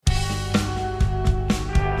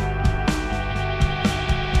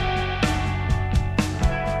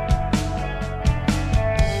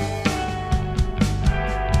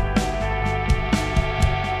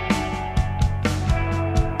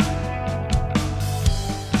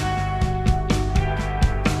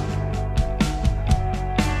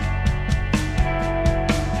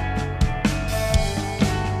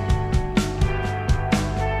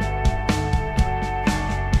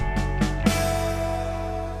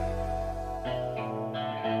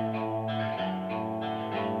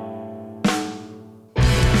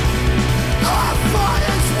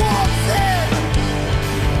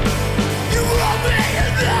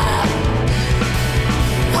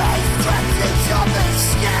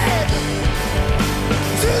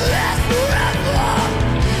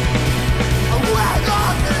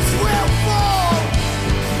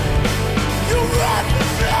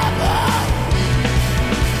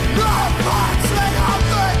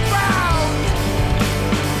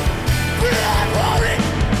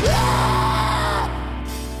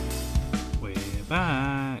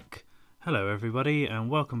everybody, and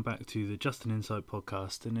welcome back to the Just an Insight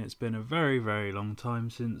podcast. And it's been a very, very long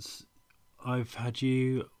time since I've had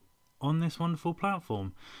you on this wonderful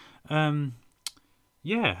platform. Had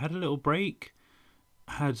a little break,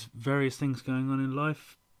 had various things going on in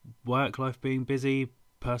life, work life being busy,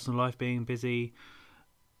 personal life being busy,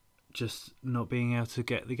 just not being able to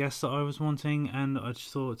get the guests that I was wanting, and I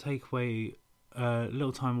just thought take away a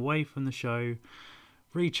little time away from the show,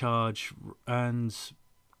 recharge, and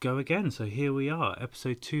go again. So here we are,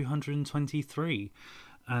 episode 223,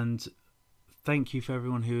 and thank you for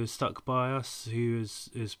everyone who has stuck by us, who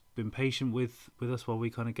has been patient with us while we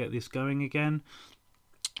kind of get this going again.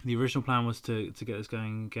 The original plan was to get this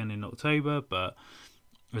going again in October, but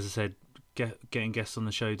as I said, getting guests on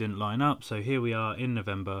the show didn't line up, so here we are in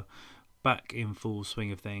November, back in full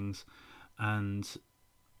swing of things, and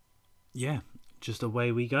just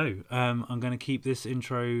away we go. I'm going to keep this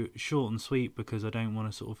intro short and sweet because I don't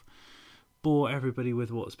want to sort of bore everybody with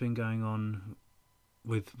what's been going on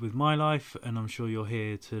with my life, and I'm sure you're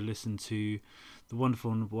here to listen to the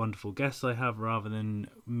wonderful guests I have rather than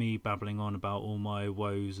me babbling on about all my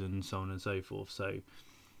woes and so on and so forth. So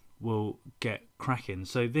we'll get cracking.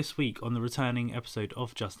 So this week on the returning episode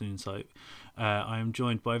of Just an Insight, I am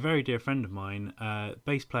joined by a very dear friend of mine,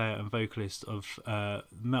 bass player and vocalist of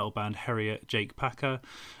metal band Heriot, Jake Packer.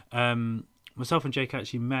 Myself and Jake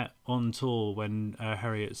actually met on tour when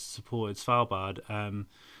Heriot supported Svalbard.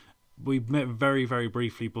 We met very, very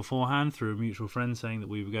briefly beforehand through a mutual friend saying that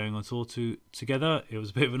we were going on tour together. It was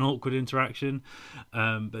a bit of an awkward interaction,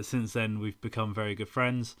 but since then we've become very good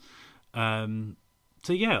friends.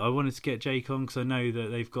 So I wanted to get Jake on because I know that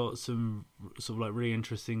they've got some sort of like really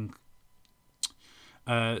interesting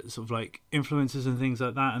sort of like influences and things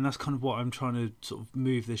like that, and that's kind of what I'm trying to sort of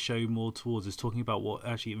move this show more towards, is talking about what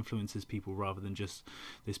actually influences people rather than just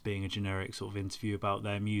this being a generic sort of interview about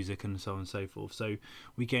their music and so on and so forth. So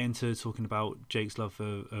we get into talking about Jake's love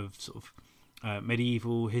of sort of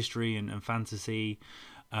medieval history and fantasy,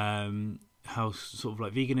 how sort of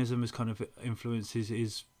like veganism has kind of influenced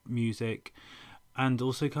his music, and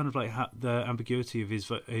also kind of like the ambiguity of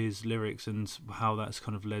his lyrics and how that's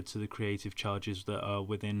kind of led to the creative charges that are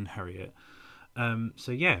within Heriot.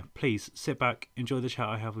 Please sit back, enjoy the chat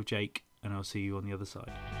I have with Jake, and I'll see you on the other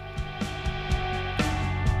side.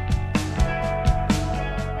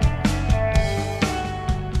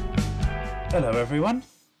 Hello everyone,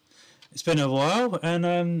 it's been a while, and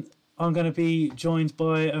I'm going to be joined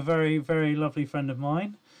by a very, very lovely friend of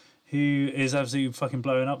mine who is absolutely fucking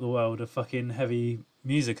blowing up the world of fucking heavy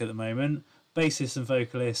music at the moment. Bassist and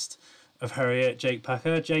vocalist of Heriot, Jake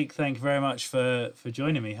Packer. Jake, thank you very much for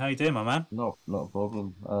joining me. How you doing, my man? No, not a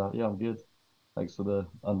problem. I'm good. Thanks for the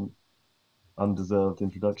undeserved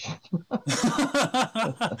introduction.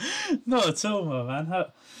 Not at all, my man.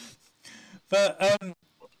 But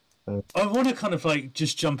I want to kind of like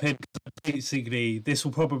just jump in. Basically, this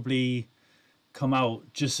will probably come out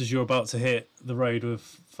just as you're about to hit the road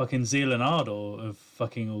with fucking Zeal and Ardor of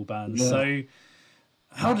fucking all bands. Yeah. So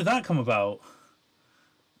how did that come about?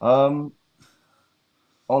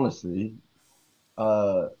 Honestly,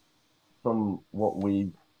 from what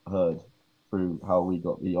we heard through how we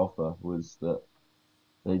got the offer was that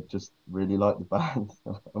they just really liked the band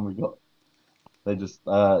and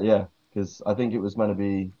because I think it was meant to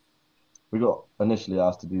be, we got initially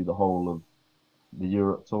asked to do the whole of the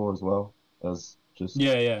Europe tour as well as just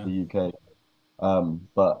the UK.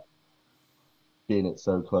 But being it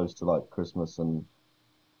so close to like Christmas and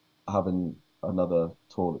having another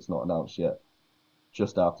tour that's not announced yet,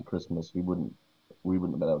 just after Christmas, we wouldn't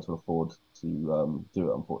have been able to afford to do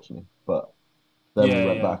it, unfortunately. But then we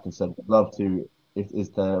went back and said, we'd love to. Is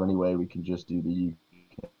there any way we can just do the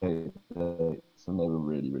UK dates? And they were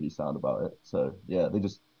really, really sound about it. So they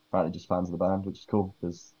just apparently just fans of the band, which is cool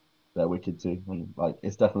because they're wicked too. And like,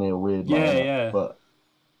 it's definitely a weird lineup, but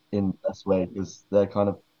in the best way, because they're kind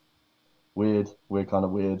of weird, we're kind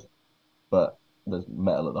of weird, but there's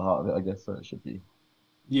metal at the heart of it, I guess, so it should be.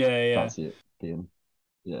 Fancy it being,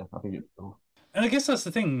 I think it's cool. And I guess that's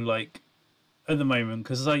the thing, like, at the moment,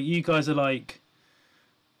 because like you guys are like,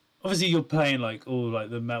 obviously you're playing like all like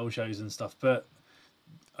the metal shows and stuff, but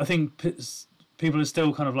I think people are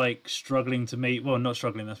still kind of like struggling to meet. Well, not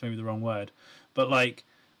struggling, that's maybe the wrong word, but like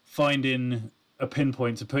finding a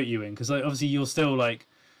pinpoint to put you in, because like obviously you're still like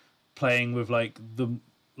playing with like the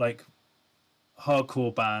like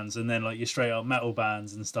hardcore bands and then like your straight up metal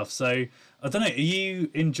bands and stuff. So I don't know, are you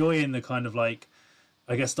enjoying the kind of like,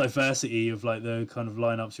 I guess, diversity of like the kind of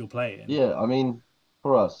lineups you're playing? Yeah, I mean,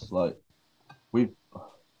 for us, like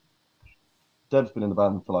Dev's been in the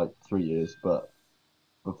band for like 3 years, but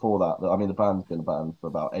before that, I mean, the band's been a band for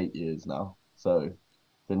about 8 years now. So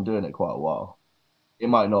been doing it quite a while. It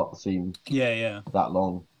might not seem that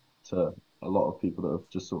long to a lot of people that have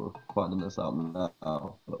just sort of finding this out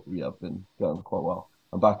now, but we have been going for quite a while.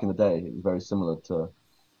 And back in the day, it was very similar to,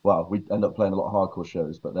 well, we end up playing a lot of hardcore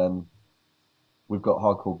shows, but then we've got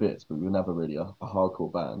hardcore bits, but we were never really a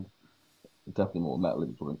hardcore band. We're definitely more metal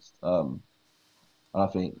influenced. And I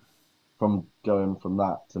think from going from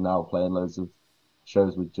that to now playing loads of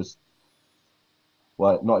shows with just,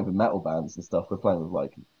 well, not even metal bands and stuff. We're playing with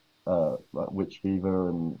like Witch Fever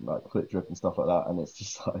and like Click Drip and stuff like that, and it's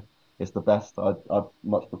just like it's the best. I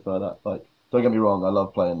much prefer that. Like, don't get me wrong, I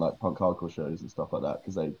love playing like punk hardcore shows and stuff like that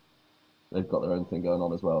because they've got their own thing going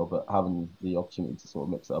on as well. But having the opportunity to sort of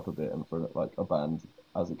mix it up a bit and for like a band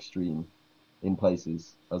as extreme in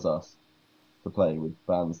places as us to play with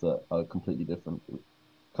bands that are completely different, it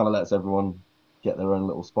kind of lets everyone get their own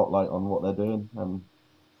little spotlight on what they're doing, and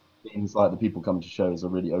seems like the people coming to shows are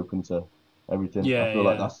really open to everything. I feel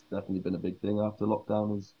like that's definitely been a big thing after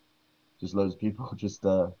lockdown, is just loads of people just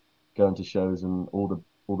going to shows and all the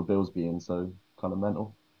bills being so kind of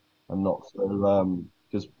mental and not so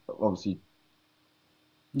because obviously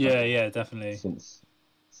definitely since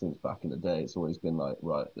back in the day it's always been like,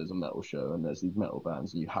 right, there's a metal show and there's these metal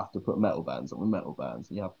bands and you have to put metal bands on with metal bands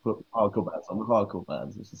and you have to put hardcore bands on with hardcore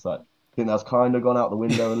bands. It's just like, I think that's kind of gone out the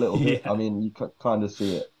window a little bit. I mean, you kind of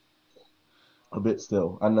see it a bit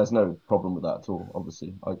still, and there's no problem with that at all.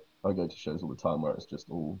 Obviously, I go to shows all the time where it's just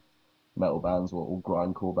all metal bands or all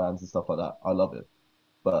grindcore bands and stuff like that. I love it,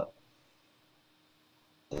 but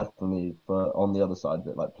definitely for on the other side of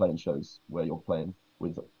it, like playing shows where you're playing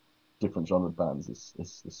with different genre bands,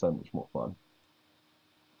 it's so much more fun.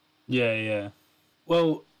 Yeah.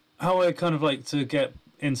 Well, how I kind of like to get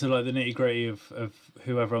into like the nitty gritty of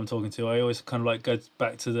whoever I'm talking to, I always kind of like go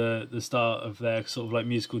back to the start of their sort of like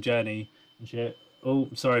musical journey and shit. Oh,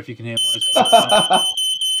 sorry if you can hear my.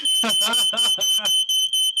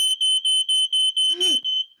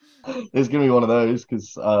 It's gonna be one of those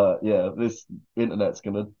because yeah, this internet's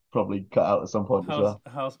gonna probably cut out at some point as well.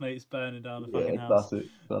 Housemates burning down the fucking house.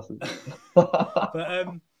 Classic.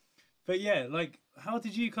 But yeah, like, how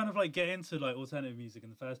did you kind of like get into like alternative music in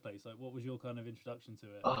the first place? Like, what was your kind of introduction to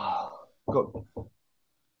it? I've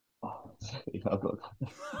got.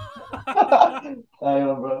 Hang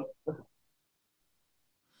on, bro.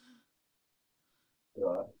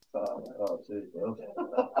 Right. Oh, geez, bro.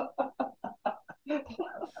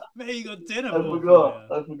 Mate, you got dinner. I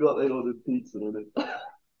forgot they ordered pizza in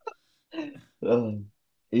it.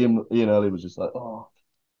 Ian early was just like, "Oh,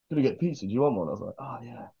 gonna get pizza. Do you want one?" I was like, "Oh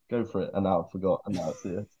yeah, go for it." And now I forgot, and now it's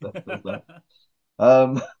here.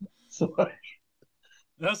 Sorry.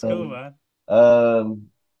 That's cool, man.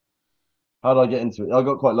 How did I get into it? I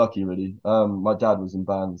got quite lucky, really. My dad was in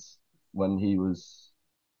bands when he was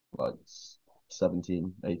like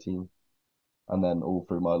 17, 18. And then all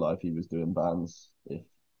through my life, he was doing bands. If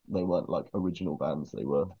they weren't like original bands, they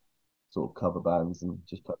were sort of cover bands and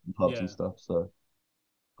just playing in pubs and stuff. So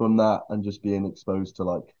from that and just being exposed to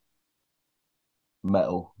like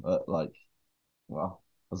metal at like, well,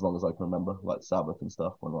 as long as I can remember, like Sabbath and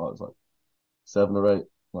stuff when I was like 7 or 8,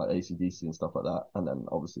 like AC/DC and stuff like that. And then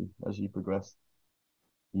obviously as you progress,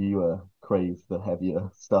 you crave the heavier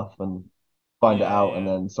stuff and find it out, and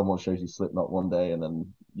then someone shows you Slipknot one day, and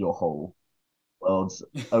then your whole world's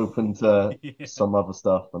open to some other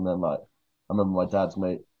stuff. And then like I remember my dad's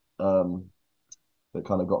mate that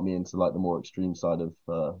kind of got me into like the more extreme side of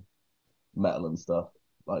metal and stuff,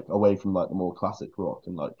 like away from like the more classic rock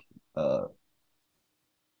and like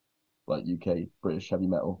UK British heavy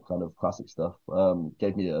metal kind of classic stuff.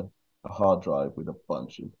 Gave me a hard drive with a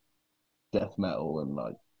bunch of death metal and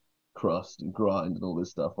like crust and grind and all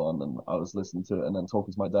this stuff on, and I was listening to it and then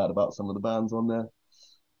talking to my dad about some of the bands on there,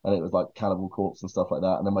 and it was like Cannibal Corpse and stuff like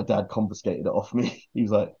that. And then my dad confiscated it off me. He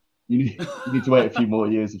was like, you need to wait a few more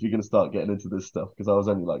years if you're going to start getting into this stuff, because I was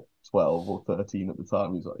only like 12 or 13 at the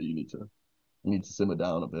time. He was like, you need to simmer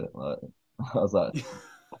down a bit. Like, I was like,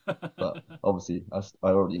 but obviously I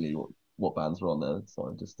already knew what bands were on there, so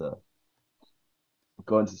I just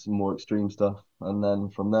got into some more extreme stuff, and then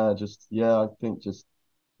from there, just I think just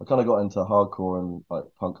I kind of got into hardcore and like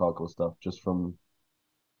punk hardcore stuff just from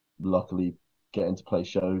luckily getting to play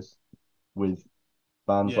shows with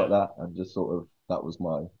bands like that, and just sort of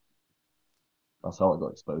that's how I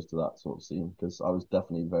got exposed to that sort of scene, because I was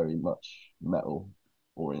definitely very much metal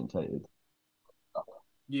orientated.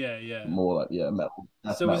 More like metal,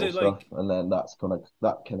 so was it stuff. like, and then that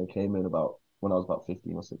kind of came in about when I was about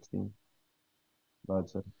 15 or 16, I'd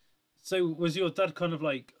say. So was your dad kind of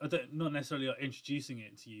like, not necessarily like introducing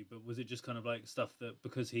it to you, but was it just kind of like stuff that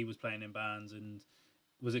because he was playing in bands and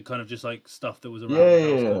was it kind of just like stuff that was around Yeah, the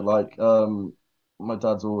house? yeah. Like my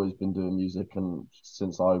dad's always been doing music, and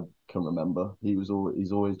since I can remember, he's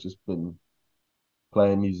always just been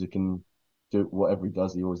playing music and do whatever he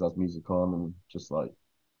does. He always has music on, and just like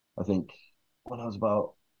I think when I was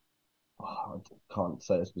about I can't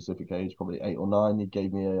say a specific age, probably 8 or 9, he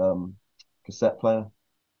gave me a cassette player,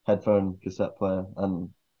 headphone cassette player, and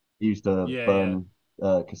he used to Yeah, yeah. burn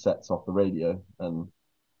cassettes off the radio and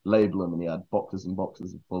label them, and he had boxes and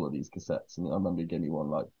boxes full of these cassettes. And I remember he gave me one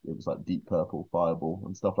like it was like Deep Purple, Fireball,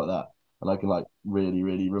 and stuff like that. And I can like really,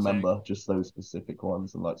 really remember Sick. just those specific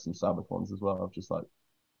ones and like some Sabbath ones as well. I've just like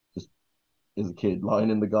just as a kid lying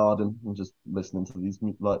in the garden and just listening to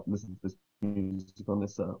listening to this music on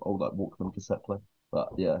this old like Walkman cassette player. But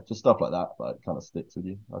yeah, just stuff like that like kind of sticks with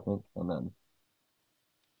you, I think. And then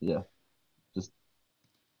yeah, just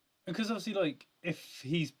Because obviously, like, if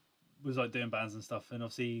he's was like doing bands and stuff, and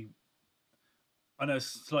obviously, I know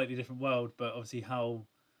it's a slightly different world, but obviously, how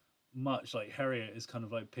much like Harriet is kind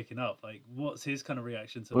of like picking up. Like, what's his kind of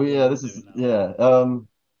reaction to well what yeah, you're this is doing now? yeah.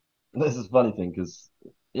 This is a funny thing because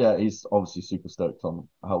yeah, he's obviously super stoked on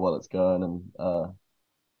how well it's going, and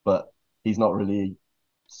but he's not really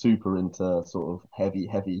super into sort of heavy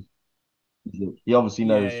music. He obviously Yeah,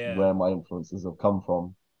 knows yeah, where my influences have come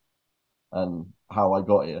from and how I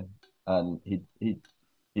got here, and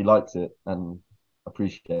he likes it and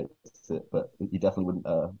appreciates it, but he definitely wouldn't.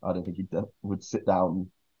 I don't think he would sit down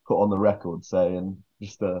and put on the record, say, and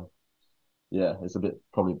just yeah, it's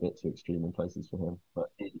probably a bit too extreme in places for him, but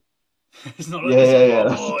it's not like yeah, this yeah, is yeah. my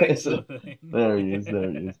boy sort of thing. There he is.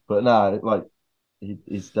 There he is. But no, like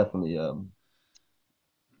he's definitely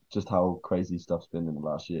just how crazy stuff's been in the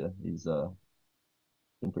last year. He's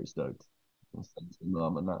been pretty stoked. And sent his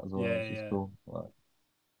mum and that as well, Yeah, which is yeah, cool. Like,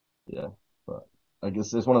 yeah, but I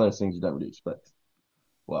guess it's one of those things you don't really expect.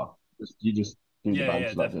 Well, you just do the yeah, band yeah,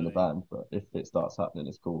 'cause you like doing the definitely. band, but if it starts happening,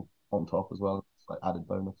 it's cool on top as well. It's like added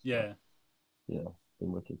bonus. But Yeah. yeah,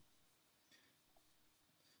 been wicked.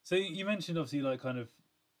 So you mentioned obviously like kind of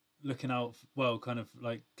looking out, well, kind of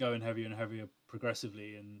like going heavier and heavier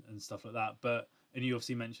progressively and stuff like that. But and you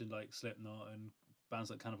obviously mentioned like Slipknot and bands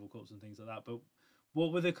like Cannibal Corpse and things like that. But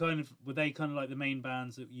what were the kind of were they kind of like the main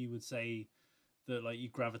bands that you would say that like you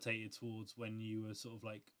gravitated towards when you were sort of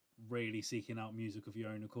like really seeking out music of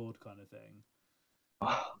your own accord kind of thing?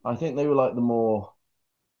 I think they were like the more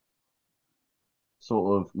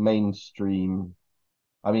sort of mainstream.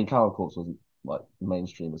 I mean, Cannibal Corpse wasn't like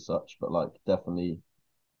mainstream as such, but like definitely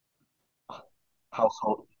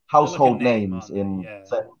They're like a household name, names aren't they? in. Yeah,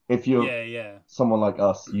 So if you're yeah, yeah, someone like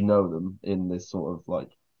us, you know them in this sort of like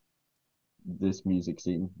this music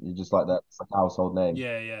scene. You just like that. It's like a household name.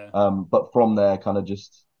 yeah, yeah, But from there, kind of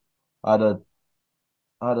just I had a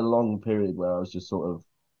I had a long period where I was just sort of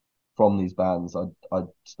from these bands. I'd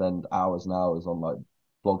spend hours and hours on like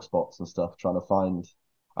blog spots and stuff trying to find.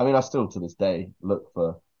 I mean, I still to this day look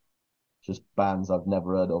for just bands I've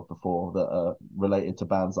never heard of before that are related to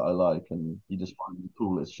bands that I like, and you just find the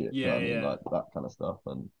coolest shit. You know yeah, what I mean? yeah, Like that kind of stuff,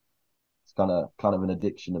 and it's kind of an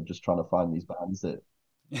addiction of just trying to find these bands that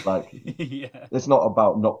like yeah, it's not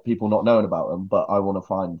about not people not knowing about them, but I want to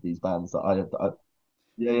find these bands that I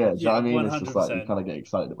yeah, yeah. Do you know what I yeah, mean? one It's just hundred like you percent. kind of get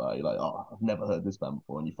excited about it. You're like, oh, I've never heard this band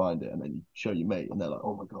before, and you find it, and then you show your mate, and they're like,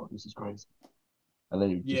 oh my god, this is crazy, and then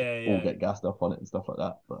you just Yeah, all yeah, get gassed up on it and stuff like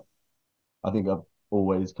that. But I think I've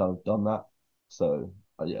always kind of done that. So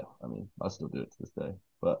yeah, I mean, I still do it to this day,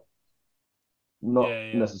 but not yeah,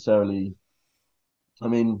 yeah, necessarily. I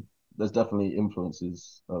mean, there's definitely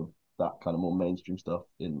influences of that kind of more mainstream stuff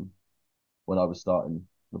in when I was starting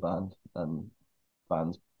the band and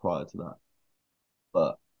bands prior to that.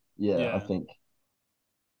 But yeah, I yeah, think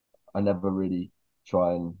I never really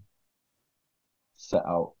try and set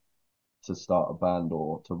out to start a band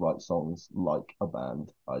or to write songs like a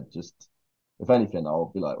band. I just, if anything,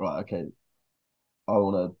 I'll be like, right, okay, I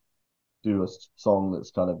want to do a song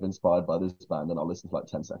that's kind of inspired by this band, and I'll listen to like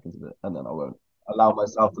 10 seconds of it, and then I won't allow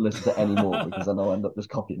myself to listen to any more because then I'll end up just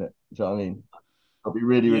copying it. Do you know what I mean? I'll be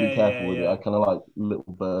really, really yeah, yeah, careful with it. I yeah. kind of like little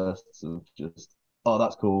bursts of just, oh,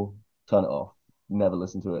 that's cool, turn it off, never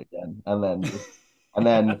listen to it again, and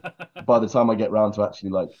then by the time I get round to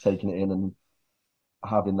actually like taking it in and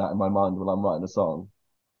having that in my mind while I'm writing a song,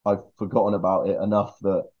 I've forgotten about it enough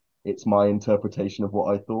that it's my interpretation of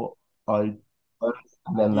what I thought I,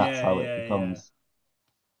 and then that's Yeah, how it yeah, yeah. becomes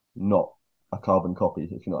not a carbon copy,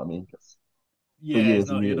 if you know what I mean. 'Cause for Yeah, it's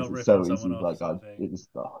years and not you're years, not it's ripping so someone easy. off Like sort of thing. it was,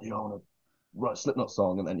 oh, you know, I want to write a Slipknot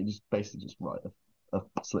song, and then you just basically just write a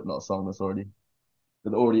Slipknot song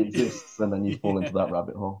that already exists, and then you fall into that Yeah.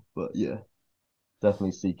 rabbit hole. But yeah,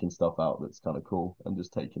 definitely seeking stuff out that's kind of cool and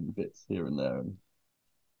just taking bits here and there and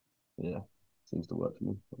yeah, seems to work for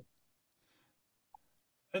me.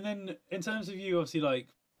 And then in terms of you, obviously, like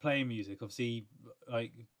playing music, obviously,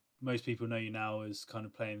 like most people know you now as kind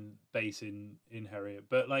of playing bass in Harriet,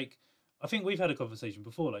 but like I think we've had a conversation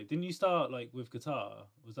before. Like, didn't you start like with guitar?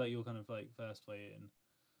 Was that your kind of like first way in?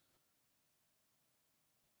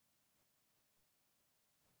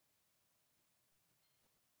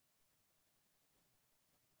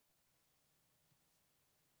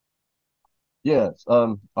 Yeah,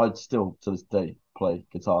 I still to this day play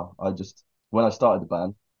guitar. I just when I started the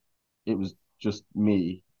band, it was just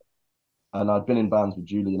me, and I'd been in bands with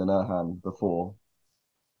Julian and Erhan before,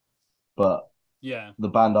 but Yeah, the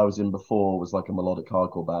band I was in before was like a melodic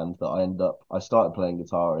hardcore band that I started playing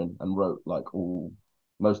guitar in and wrote like all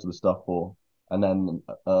most of the stuff for, and then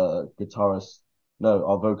guitarist, no,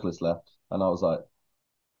 our vocalist left, and I was like,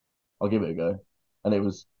 I'll give it a go, and it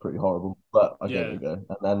was pretty horrible, but I gave it yeah, a go,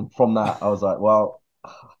 and then from that I was like, well,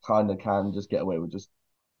 I kind of can just get away with just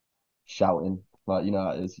shouting, like you know,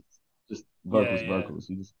 it's just yeah, vocals, yeah, vocals,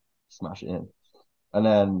 you just smash it in, and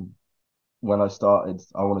then when I started,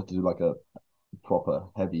 I wanted to do like a proper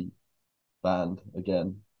heavy band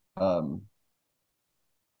again. Um,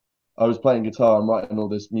 I was playing guitar and writing all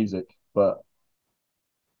this music, but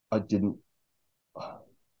I didn't.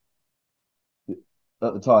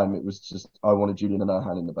 At the time, it was just I wanted Julian and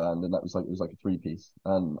Erhan in the band, and that was like it was like a three piece,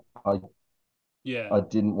 and yeah, I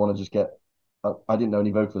didn't want to just get. I didn't know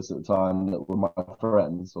any vocalists at the time that were my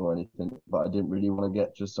friends or anything, but I didn't really want to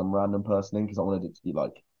get just some random person in because I wanted it to be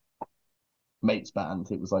like mates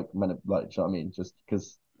band. It was like men, like, do you know what I mean? Just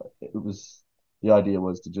because it was the idea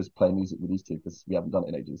was to just play music with these two because we haven't done it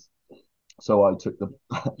in ages. So I took the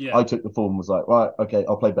I yeah. took the form and was like, right, okay,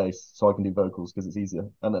 I'll play bass so I can do vocals because it's easier.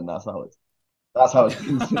 And then that's how it's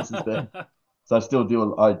been since then. So I still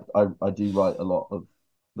do I do write a lot of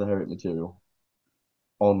the Harriet material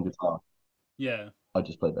on guitar. Yeah. I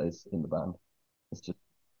just play bass in the band. It's just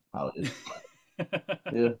how it is.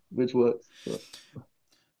 Yeah, which works. But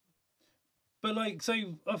But like, so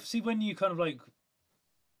obviously, when you kind of like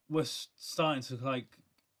were starting to like,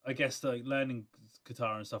 I guess like learning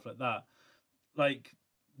guitar and stuff like that, like,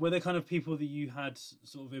 were there kind of people that you had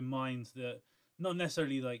sort of in mind that not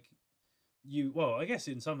necessarily like you? Well, I guess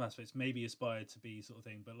in some aspects maybe aspired to be sort of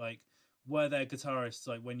thing, but like, were there guitarists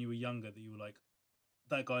like when you were younger that you were like,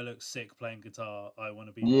 that guy looks sick playing guitar, I want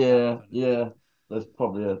to be like that yeah, kind of thing? yeah. There's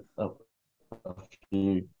probably a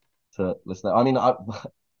few to listen. I mean,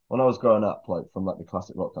 when I was growing up, like from like the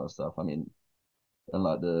classic rock kind of stuff. I mean, and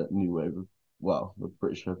like the new wave of well, the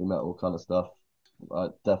British heavy metal kind of stuff.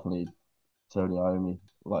 Definitely Tony Iommi,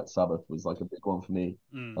 like Sabbath was like a big one for me,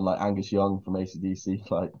 Mm. and like Angus Young from AC/DC,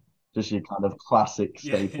 like just your kind of classic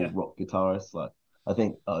Yeah, staple yeah, rock guitarist. Like I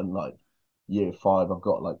think in like year five, I've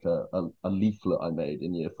got like a leaflet I made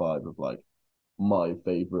in year five of like my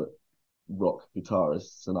favorite rock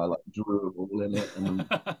guitarists, and I like drew it all in it and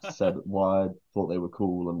said why I thought they were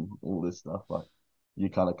cool and all this stuff, like you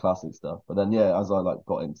kind of classic stuff. But then yeah, as I like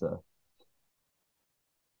got into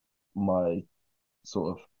my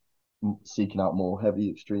sort of seeking out more heavy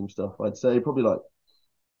extreme stuff, I'd say probably like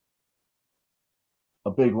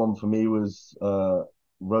a big one for me was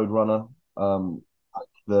Roadrunner,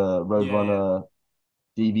 the yeah, yeah. Roadrunner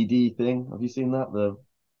DVD thing. Have you seen that? The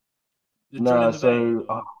The drill no, in the vein, so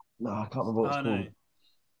or no, I can't remember what it's oh no. called.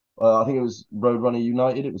 I think it was Roadrunner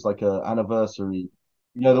United. It was like a anniversary.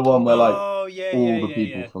 You know the one where like Oh yeah, yeah, all the yeah,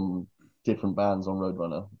 people yeah, from different bands on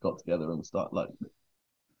Roadrunner got together and start like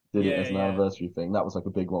did it yeah, as an yeah, anniversary thing. That was like a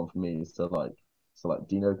big one for me. So like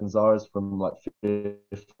Dino Gonzalez from like Fear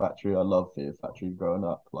Factory. I love Fear Factory growing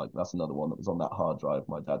up. Like that's another one that was on that hard drive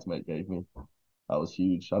my dad's mate gave me. That was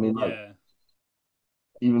huge. I mean, like yeah,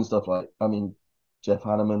 even stuff like I mean Jeff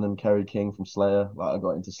Hanneman and Kerry King from Slayer. Like I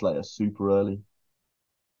got into Slayer super early.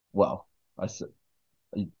 Well, I said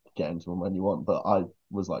you get into them when you want, but I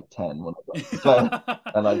was like 10 when I got into Slayer.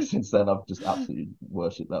 And like since then I've just absolutely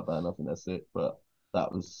worshipped that band. I think that's it. But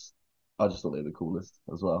that was I just thought they were the coolest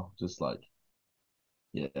as well. Just like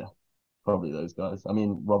yeah, probably those guys. I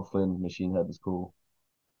mean Rob Flynn, Machine Head was cool.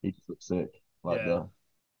 He just looked sick. Like yeah, the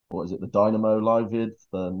what is it, the Dynamo live vid,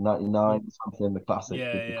 the 99 something, the classic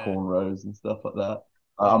yeah, with the yeah, cornrows and stuff like that.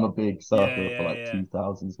 I'm a big yeah, sucker for yeah, like yeah,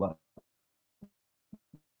 2000s like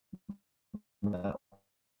metal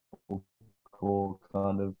core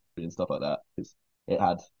kind of and stuff like that. It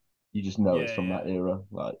had you just know it's yeah, from yeah, that era.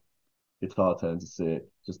 Like guitar tones are sick,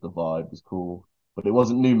 just the vibe was cool. But it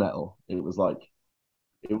wasn't new metal. It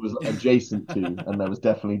was adjacent to, and there was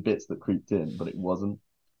definitely bits that creeped in, but it wasn't,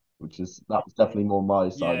 that was definitely more my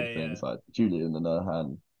side yeah, of yeah, things. Like Julian and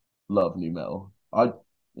Erhan love new metal. I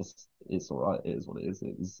it's all right. It is what it is.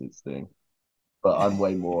 It's its thing. But I'm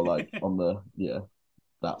way more like on the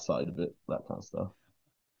that side of it, that kind of stuff.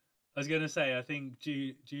 I was gonna say, I think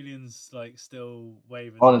Julian's like still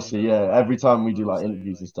waving the new Honestly, metal yeah. flag Every as time we well, do though. like So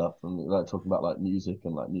interviews and like, stuff, and like talking about like music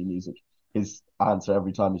and like new music, his answer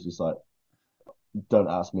every time is just like, "Don't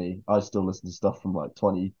ask me. I still listen to stuff from like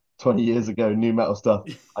 20 years ago, new metal stuff.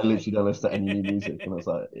 I literally don't listen to any new music." And it's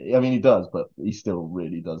like, I mean, he does, but he still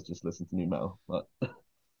really does just listen to new metal. Like,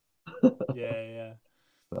 yeah, yeah.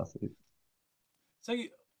 that's it. So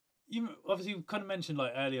you obviously kind of mentioned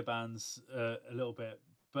like earlier bands a little bit,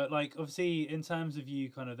 but like obviously in terms of you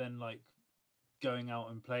kind of then like going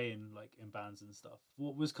out and playing like in bands and stuff,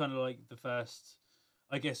 what was kind of like the first,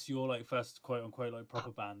 I guess your like first quote unquote like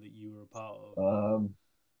proper band that you were a part of?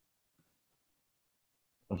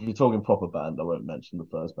 If you're talking proper band, I won't mention the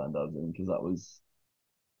first band I was in because that was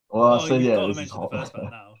well. Well, So you've yeah, got to this is mention the hot. first band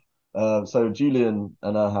now. So Julian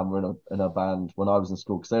and Erham were in a band when I was in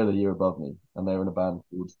school because they were the year above me, and they were in a band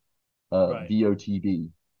called Right. VOTB.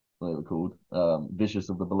 They were called Vicious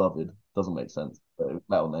of the Beloved. Doesn't make sense, but it was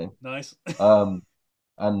a metal name. Nice. Um,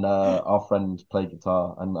 and our friend played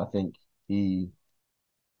guitar, and I think he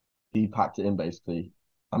he packed it in basically.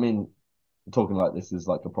 I mean, talking like this is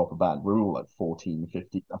like a proper band. We're all like 14,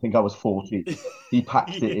 15. I think I was 14. He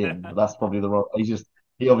packed it Yeah. in. That's probably the wrong.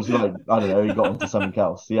 He obviously like I don't know. He got into something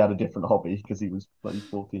else. He had a different hobby because he was bloody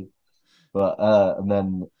 14. But and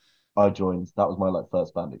then I joined. That was my like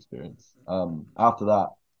first band experience. After that,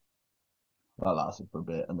 that lasted for a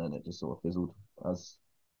bit, and then it just sort of fizzled as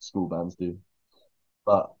school bands do.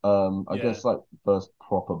 But I Yeah. guess like the first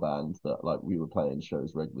proper band that like we were playing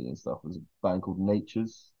shows regularly and stuff was a band called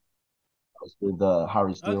Natures. It was with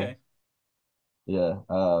Harry Steele, Okay. yeah,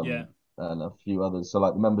 Yeah. and a few others. So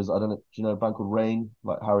like the members, I don't know, do you know a band called Rain,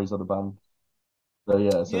 like Harry's other band? So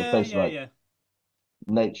yeah, so it's Yeah. basically Yeah. like Yeah.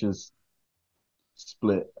 Nature's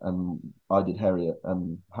split, and I did Harriet,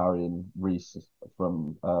 and Harry and Reese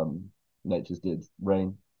from Nature's did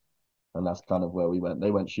Rain, and that's kind of where we went.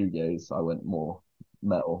 They went shoegaze, I went more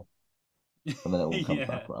metal, and then it all comes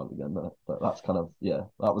back Yeah. around again. But that's kind of yeah,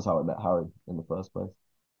 that was how I met Harry in the first place.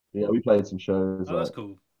 Yeah, we played some shows, Oh, that's like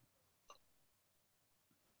cool.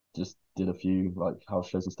 just did a few like house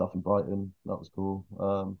shows and stuff in Brighton. That was cool.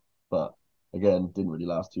 But again, didn't really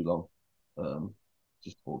last too long. Um,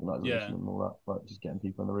 just Yeah. organisation and all that, like just getting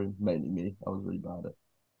people in the room. Mainly me. I was really bad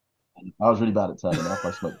at turning up.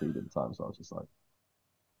 I smoked weed at the time, so I was just like,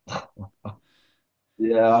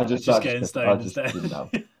 yeah, Just getting stoned instead.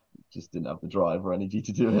 just didn't have the drive or energy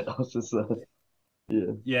to do it. I was just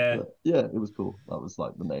yeah, Yeah. but yeah, it was cool. That was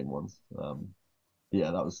like the main ones.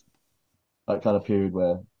 Yeah, that was that kind of period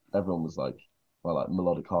where everyone was like, well, like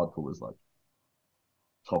melodic hardcore was like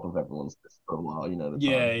top of everyone's list for a while. You know the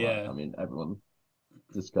Yeah. time. Like, Yeah. I mean, everyone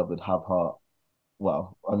discovered Have Heart.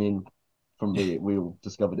 Well, I mean, from me, we all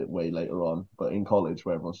discovered it way later on. But in college,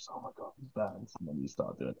 where everyone's just, oh my god, these bands, and then you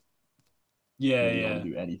start doing it, and Yeah. then you don't want Yeah. to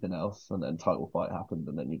do anything else. And then Title Fight happened,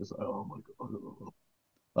 and then you're just like, oh my god,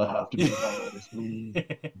 I have to be part this, please.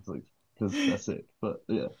 It's like because they're sick. But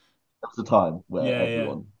yeah, that's the time where Yeah.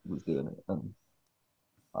 Yeah. everyone was doing it, and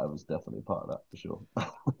I was definitely part of that for sure.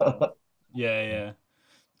 Yeah. Yeah.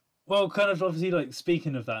 Well, kind of obviously like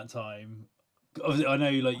speaking of that time, obviously I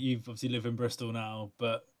know like you've obviously live in Bristol now,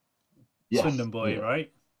 but Yes, Swindon boy, yeah.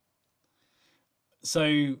 right?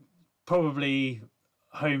 So probably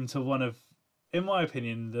home to one of, in my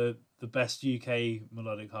opinion, the best UK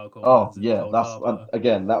melodic hardcore Oh bands in yeah, Cold that's Harbour.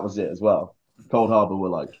 again that was it as well. Cold Harbor were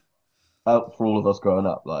like out for all of us growing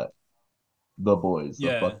up, like the boys,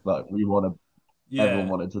 the Yeah, fuck, like we wanted everyone yeah,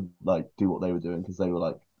 wanted to like do what they were doing because they were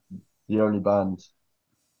like the only band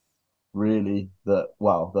really that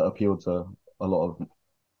wow that appealed to a lot of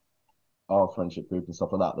our friendship group and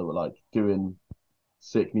stuff like that were like doing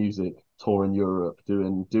sick music, touring Europe,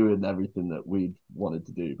 doing everything that we wanted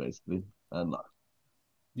to do basically, and like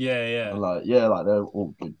yeah, yeah, yeah, like they're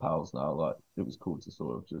all good pals now. Like it was cool to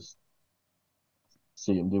sort of just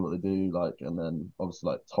see them do what they do, like, and then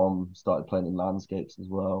obviously like Tom started playing in landscapes as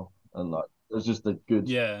well, and like it was just a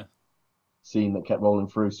good yeah, scene that kept rolling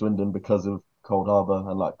through Swindon because of Cold Harbour,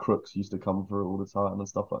 and like Crooks used to come through all the time and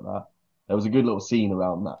stuff like that. There was a good little scene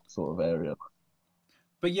around that sort of area.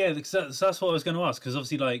 but yeah, that's what I was going to ask because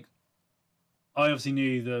obviously like I obviously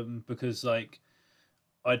knew them because like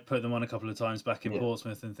I'd put them on a couple of times back in Yeah.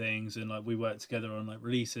 Portsmouth and things, and like we worked together on like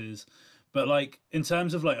releases. But like in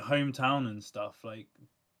terms of like hometown and stuff, like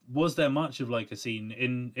was there much of like a scene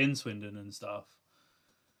in Swindon and stuff?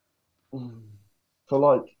 For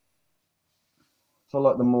like for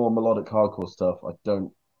like the more melodic hardcore stuff, I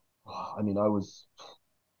don't. I mean, I was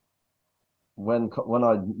when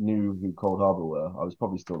I knew who Cold Harbour were, I was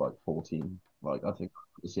probably still like 14. Like I think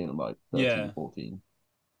I was seeing them like 13, Yeah. 14.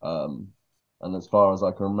 And as far as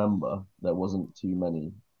I can remember, there wasn't too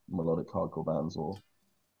many melodic hardcore bands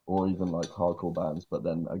or even like hardcore bands. But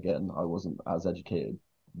then again, I wasn't as educated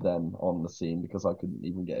then on the scene because I couldn't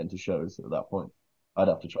even get into shows at that point. I'd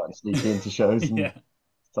have to try and sneak into shows and Yeah.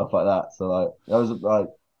 stuff like that. So like I was like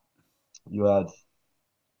you had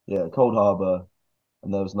Cold Harbour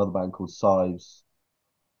and there was another band called Sives.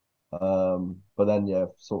 But then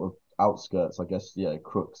sort of outskirts, I guess,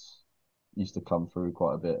 Crooks used to come through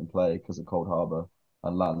quite a bit and play because of Cold Harbour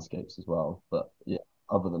and Landscapes as well. But yeah,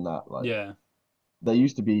 other than that, like Yeah. there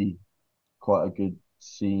used to be quite a good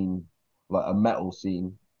scene, like a metal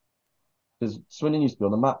scene. Because Swindon used to be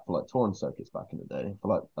on the map for like touring circuits back in the day,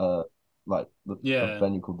 for a Yeah.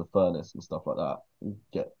 venue called the Furnace and stuff like that. You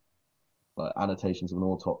get like annotations of an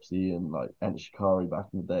autopsy and like Enter Shikari back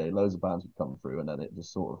in the day. Loads of bands would come through, and then it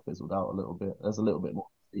just sort of fizzled out a little bit. There's a little bit more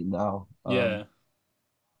steam now. Yeah.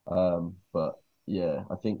 But yeah,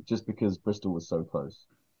 I think just because Bristol was so close,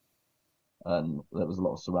 and there was a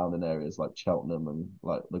lot of surrounding areas like Cheltenham and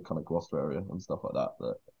like the kind of Gloucester area and stuff like that,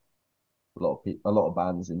 that a lot of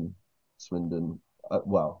bands in Swindon,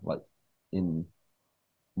 like in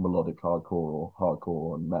melodic hardcore or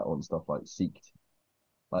hardcore and metal and stuff like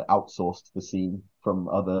outsourced the scene from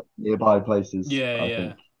other nearby places. Yeah. I Yeah.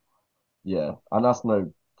 think, yeah, and that's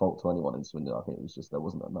no fault to anyone in Swindon. I think it was just there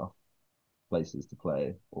wasn't enough places to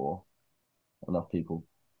play or enough people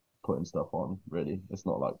putting stuff on. Really, it's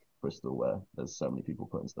not like Bristol where there's so many people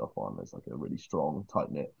putting stuff on. There's like a really strong,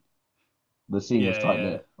 tight knit. The scene was Yeah. tight Yeah.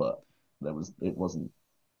 knit, but it wasn't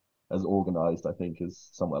as organized, I think, as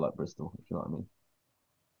somewhere like Bristol, if you know what I mean.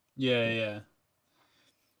 Yeah. Yeah.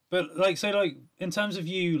 But like, so like, in terms of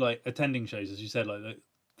you like attending shows, as you said, like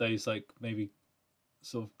those like maybe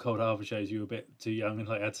sort of Cold Harbour shows, you were a bit too young and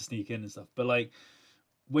like had to sneak in and stuff. But like,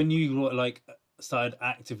 when you like started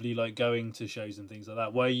actively like going to shows and things like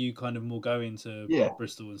that, were you kind of more going to Yeah,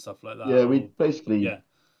 Bristol and stuff like that, yeah. We or basically yeah,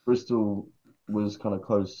 Bristol was kind of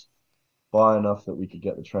close by enough that we could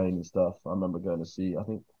get the train and stuff. I remember going to see. I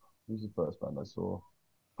think who's the first band I saw?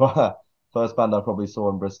 First band I probably saw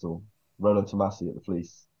in Bristol, Rolo Tomasi at the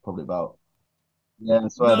Fleece. Probably about I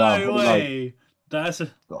swear down, no probably like way, that's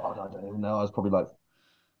a, God, I don't even know. I was probably like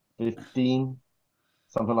 15,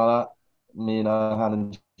 something like that. Me and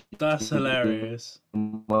Han that's and hilarious.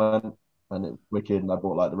 went, and it was wicked. And I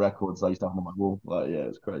bought like the records I used to have on my wall. Like, yeah,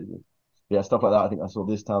 it's crazy. Yeah, stuff like that. I think I saw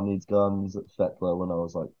This Town Needs Guns at Thekla when I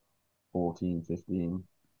was like 14, 15.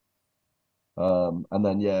 And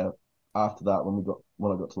then after that,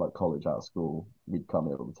 when I got to like college out of school, we'd come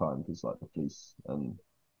here all the time because like the Fleece and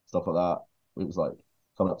stuff like that. It was like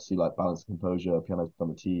coming up to see like Balance and Composure, Pianos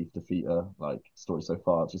Become a Thief, Defeater, like Story So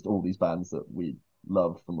Far, just all these bands that we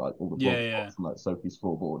loved from like all the Yeah, blog yeah, spots and like Sophie's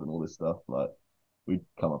Floorboard and all this stuff. Like we'd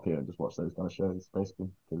come up here and just watch those kind of shows basically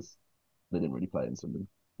because they didn't really play in Swindon.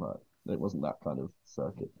 Like it wasn't that kind of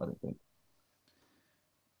circuit, I don't think.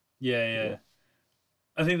 yeah, Yeah. yeah.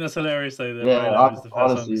 I think that's hilarious though that Yeah, Rolo was the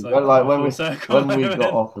first one honestly, because like come a when full circle we got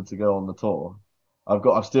moment. offered to go on the tour,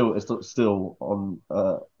 it's still on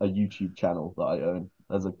a YouTube channel that I own.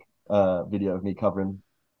 There's a video of me covering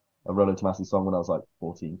a Rolo Tomasi song when I was like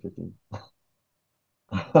 14, 15.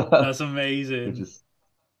 That's Which amazing. is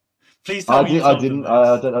Please tell me you I told them didn't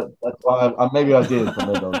I this. don't maybe I did, but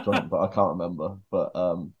maybe I was drunk, but I can't remember. But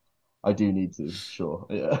I do need to, sure,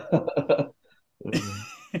 yeah.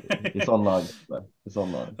 It's online, though. It's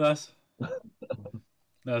online. that's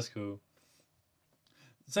that's cool.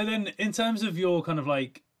 So then, in terms of your kind of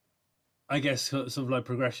like, I guess sort of like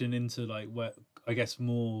progression into like where I guess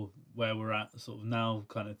more where we're at sort of now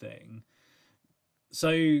kind of thing. So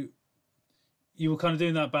you were kind of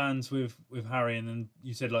doing that bands with Harry, and then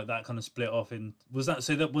you said like that kind of split off in was that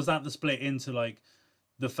the split into like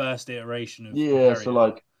the first iteration of Yeah, so Harriet?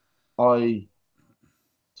 like I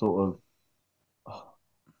sort of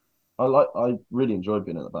I really enjoyed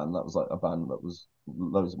being in a band. That was like a band that was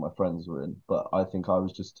loads of my friends were in, but I think I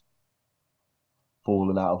was just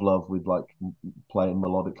falling out of love with like playing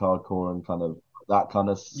melodic hardcore and kind of that kind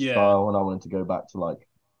of Yeah, style, and I wanted to go back to like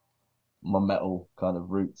my metal kind of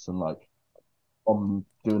roots and like on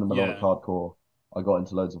doing the melodic yeah, hardcore, I got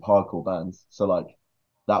into loads of hardcore bands. So like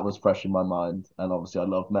that was fresh in my mind, and obviously I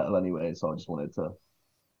love metal anyway, so I just wanted to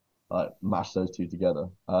like mash those two together.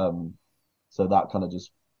 So that kind of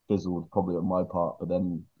just fizzled probably on my part, but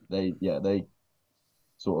then they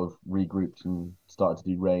sort of regrouped and started to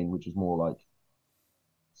do Rain, which was more like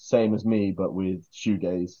same as me, but with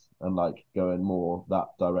shoegaze and like going more that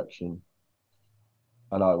direction.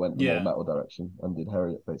 And I went the more yeah. metal direction and did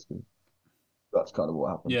Harriet basically. that's kind of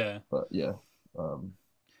what happened. Yeah. But yeah,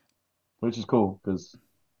 which is cool because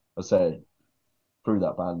I say through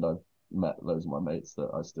that band I met loads of my mates that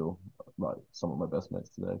I still like, some of my best mates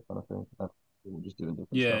today, kind of thing. And we're just doing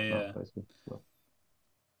different stuff now, basically. So.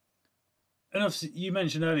 And obviously, you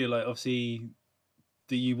mentioned earlier, like obviously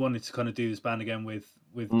that you wanted to kind of do this band again with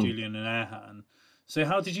Julian and Erhan. So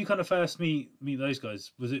how did you kind of first meet those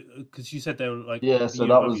guys? Was it because you said they were like so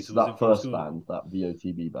that was that first band, that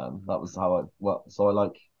VOTB band. That was how I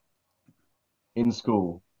like in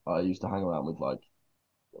school. I used to hang around with like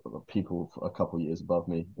people a couple of years above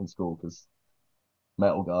me in school because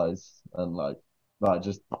metal guys and like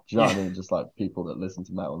just do you know what I mean? Just like people that listen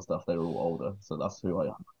to metal and stuff. They were all older, so that's who I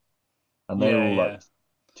am. And they were all like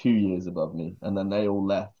 2 years above me, and then they all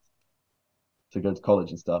left to go to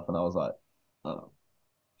college and stuff. And I was like, oh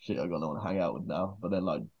shit, I got no one to hang out with now. But then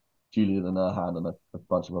like Julian and Erhan and a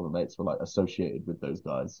bunch of other mates were like associated with those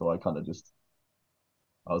guys, so I kind of just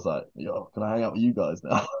I was like, yo, can I hang out with you guys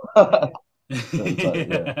now? So like,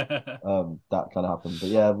 that kind of happened. But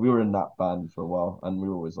yeah, we were in that band for a while, and we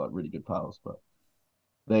were always like really good pals. But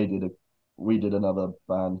we did another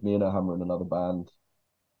band. Me and Erhan were in another band,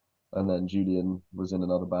 and then Julian was in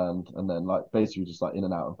another band, and then like basically just like in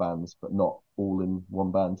and out of bands, but not all in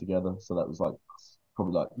one band together. So that was like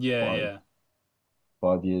probably like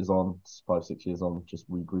 5 years on, 5-6 years on, just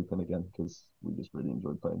regrouping again because we just really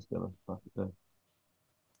enjoyed playing together back in the day.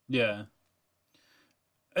 Yeah.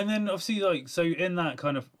 And then obviously like so in that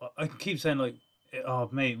kind of I keep saying like oh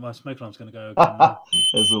mate my smoke alarm's gonna go again now.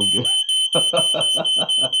 It's all good.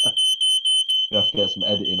 You have to get some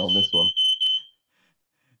editing on this one.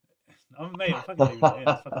 I'm fucking leaving it in.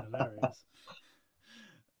 It's fucking hilarious.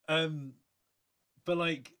 But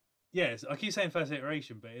like yes, I keep saying first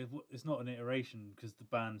iteration, but it's not an iteration because the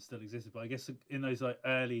band still existed. But I guess in those like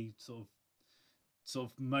early sort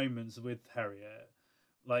of moments with Harriet,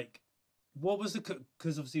 like what was the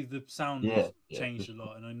because obviously the sound changed a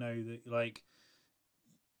lot, and I know that like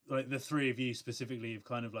the three of you specifically have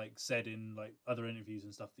kind of like said in like other interviews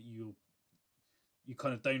and stuff that you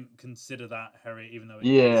kind of don't consider that Harriet, even though it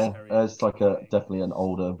is Harriet. It's like definitely an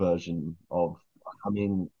older version of. I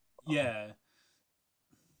mean,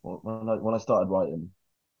 when I started writing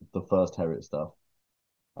the first Harriet stuff,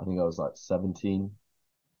 I think I was like 17.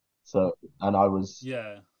 So, and I was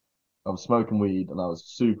smoking weed and I was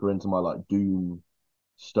super into my like doom,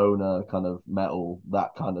 stoner kind of metal,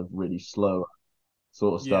 that kind of really slow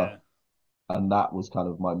sort of stuff. And that was kind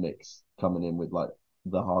of my mix coming in with like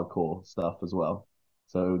the hardcore stuff as well.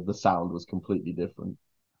 So the sound was completely different.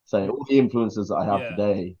 So all the influences that I have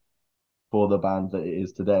today for the band that it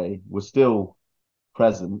is today were still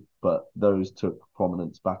present, but those took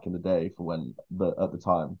prominence back in the day for when at the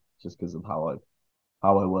time, just because of how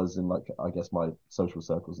I was in like I guess my social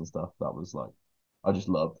circles and stuff. That was like I just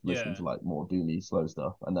loved listening to like more doomy, slow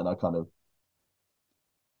stuff. And then I kind of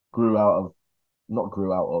not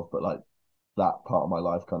grew out of, but like that part of my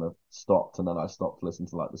life kind of stopped, and then I stopped listening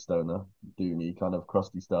to like the stoner, doomy, kind of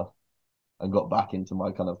crusty stuff, and got back into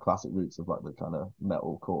my kind of classic roots of like the kind of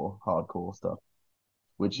metalcore, hardcore stuff,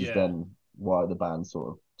 which is then why the band sort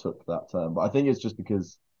of took that turn. But I think it's just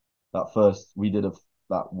because that first we did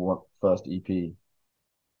that one first EP,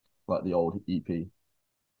 like the old EP, it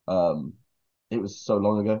was so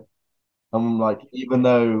long ago, and like even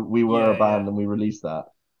though we were a band and we released that,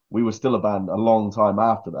 we were still a band a long time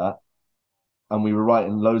after that. And we were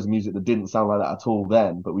writing loads of music that didn't sound like that at all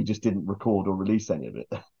then, but we just didn't record or release any of it.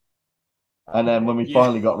 And then when we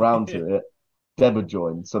finally got round to it, Deb had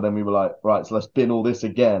joined. So then we were like, right, so let's bin all this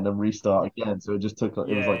again and restart again. So it just took,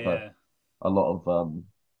 it was like a lot of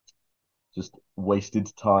just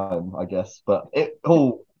wasted time, I guess. But it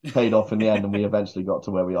all paid off in the end, and we eventually got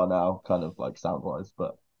to where we are now, kind of like sound-wise.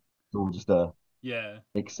 But it's all just a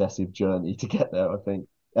excessive journey to get there, I think.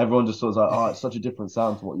 Everyone just was like, oh, it's such a different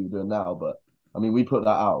sound to what you were doing now. But I mean, we put that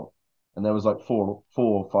out, and there was like 4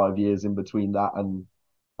 or 5 years in between that and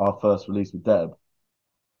our first release with Deb.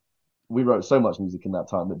 We wrote so much music in that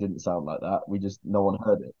time that didn't sound like that. No one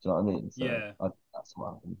heard it. Do you know what I mean? So that's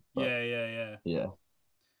what happened. But, yeah.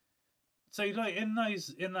 So like in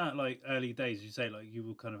that like early days, you say like you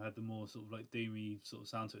will kind of had the more sort of like doomy sort of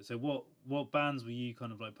sound to it. So what bands were you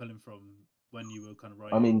kind of like pulling from when you were kind of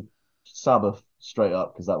writing? I mean, Sabbath straight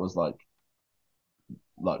up, because that was like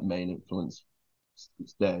main influence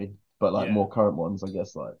today, but like more current ones, I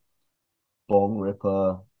guess, like Bong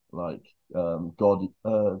Ripper, like God,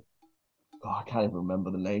 I can't even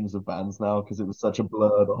remember the names of bands now because it was such a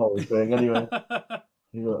blur, the whole thing. Anyway,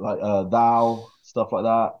 like Thou, stuff like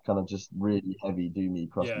that, kind of just really heavy, doomy,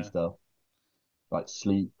 crusty stuff, like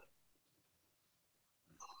Sleep.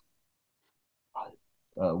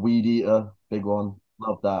 Weed Eater, big one.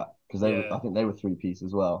 Love that because I think they were 3-piece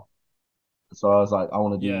as well. So I was like, I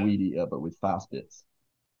want to do Weed Eater, but with fast bits.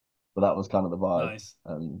 But that was kind of the vibe. Nice.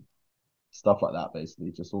 And stuff like that,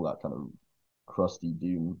 basically, just all that kind of crusty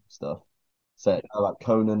doom stuff. Say, I like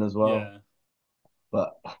Conan as well. Yeah.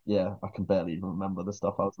 But yeah, I can barely even remember the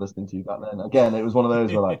stuff I was listening to back then. Again, it was one of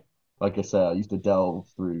those where like I say, I used to delve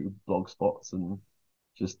through blog spots and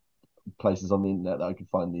just places on the internet that I could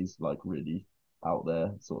find these like really out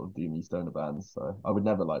there sort of doomy stoner bands. So I would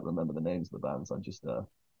never like remember the names of the bands. I'd just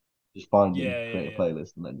find them, create a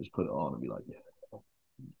playlist, and then just put it on and be like, yeah,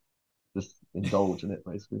 just indulge in it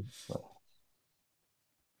basically.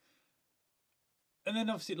 And then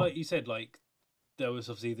obviously, like you said, like there was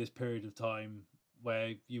obviously this period of time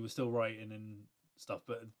where you were still writing and stuff,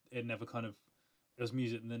 but it never kind of, it was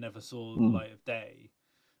music that never saw the light of day.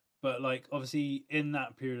 But like obviously in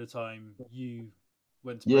that period of time, you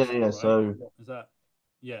went to Bristol, right? So is that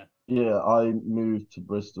I moved to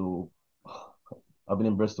Bristol. I've been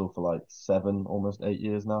in Bristol for like 7, almost 8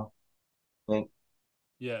 years now, I think.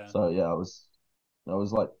 Yeah. So yeah, I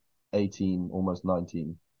was like 18, almost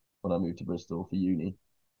 19 when I moved to Bristol for uni.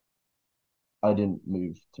 I didn't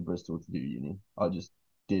move to Bristol to do uni. I just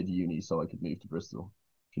did uni so I could move to Bristol.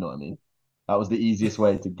 If you know what I mean. That was the easiest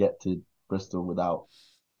way to get to Bristol without,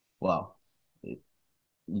 well,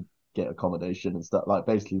 you get accommodation and stuff. Like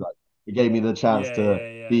basically, like it gave me the chance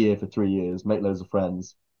to be here for 3 years, make loads of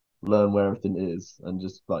friends, learn where everything is, and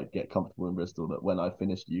just like get comfortable in Bristol. That when I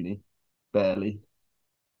finished uni, barely,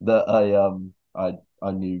 that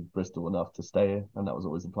I knew Bristol enough to stay here, and that was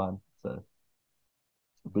always the plan. So,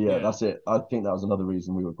 but yeah, that's it. I think that was another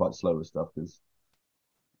reason we were quite slow with stuff because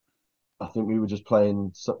I think we were just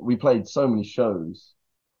playing. We played so many shows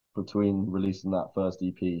between releasing that first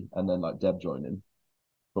EP and then like Deb joining,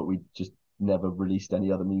 but we just never released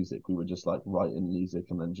any other music. We were just like writing music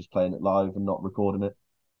and then just playing it live and not recording it.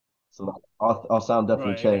 So like, our sound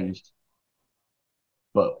definitely changed,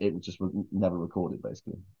 but it just was never recorded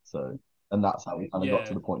basically. So, and that's how we kind of got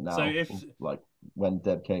to the point now. So like when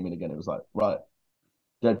Deb came in again, it was like, right,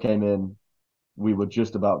 Deb came in, we were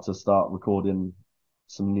just about to start recording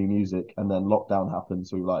some new music, and then lockdown happened.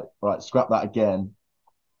 So we were like, right, scrap that again.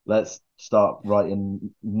 Let's start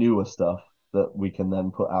writing newer stuff that we can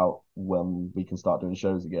then put out when we can start doing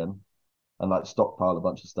shows again, and like stockpile a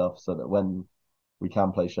bunch of stuff so that when we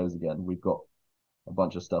can play shows again, we've got a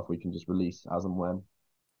bunch of stuff we can just release as and when.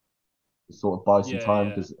 Sort of buy some time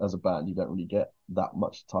because as a band, you don't really get that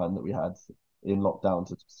much time that we had in lockdown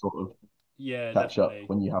to sort of catch up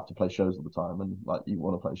when you have to play shows all the time, and like you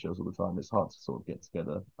want to play shows all the time. It's hard to sort of get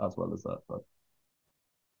together as well as that. But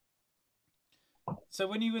so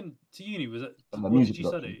when you went to uni, was it what did you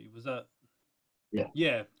study? Was that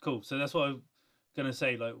yeah, cool. So that's what I'm gonna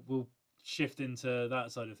say. Like we'll shift into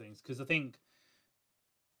that side of things because I think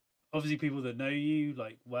obviously people that know you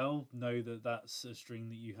like well know that that's a string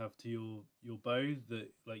that you have to your bow, that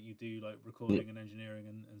like you do like recording and engineering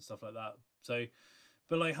and stuff like that. So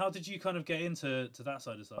but like how did you kind of get into that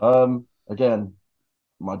side of stuff? Again,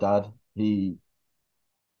 my dad, he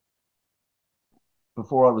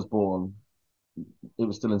before I was born, it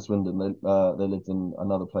was still in Swindon. They lived in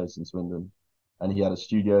another place in Swindon, and he had a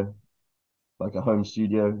studio, like a home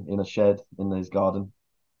studio in a shed in his garden.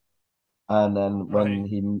 And then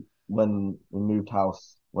when we moved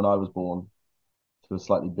house when I was born to a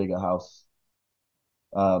slightly bigger house,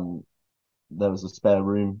 there was a spare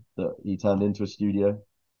room that he turned into a studio,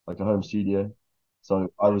 like a home studio.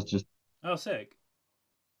 So I was just sick,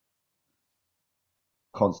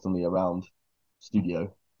 constantly around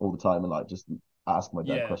studio all the time and like just ask my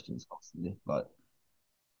dad questions constantly. Like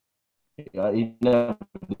he never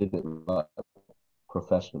did it like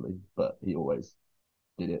professionally, but he always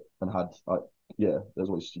did it and had like there's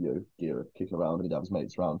always studio gear kicking around and he'd have his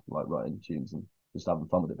mates around like writing tunes and just having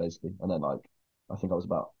fun with it basically. And then like I think I was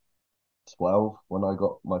about 12 when I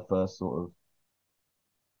got my first sort of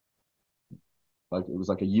like it was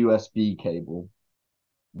like a USB cable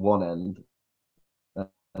one end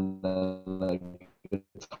and then a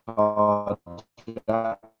guitar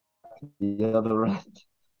jack the other end.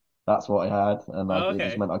 That's what I had, and like it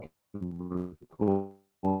just meant I could record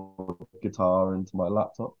guitar into my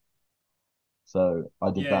laptop. So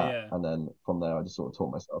I did that, and then from there I just sort of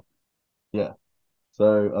taught myself. Yeah.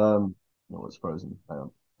 So oh, it's frozen. Hang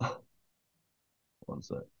on. One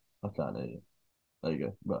sec. I can't hear you. There you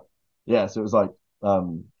go. But yeah, so it was like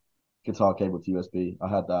guitar cable to USB. I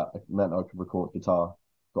had that. It meant I could record guitar.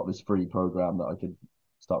 Got this free program that I could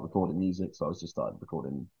start recording music. So I was just started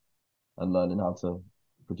recording and learning how to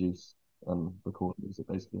produce and record music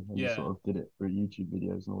basically. And just sort of did it through YouTube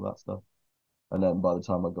videos and all that stuff. And then by the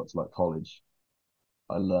time I got to like college,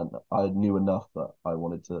 I knew enough that I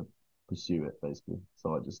wanted to pursue it basically.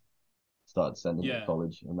 So I just started sending it to Yeah.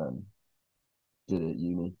 college and then did it at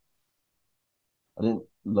uni. I didn't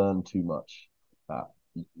learn too much at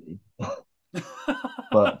uni,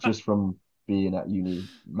 but just from being at uni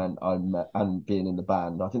meant I met and being in the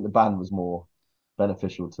band. I think the band was more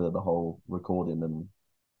beneficial to the whole recording and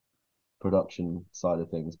production side of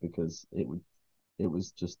things because it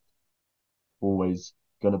was just always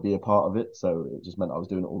going to be a part of it. So it just meant I was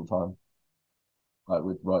doing it all the time, like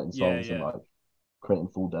with writing Yeah, songs and yeah. like creating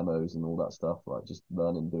full demos and all that stuff. Like just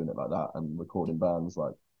learning doing it like that and recording bands.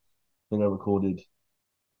 Like I think I recorded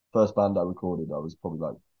first band I recorded. I was probably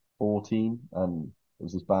like 14, and it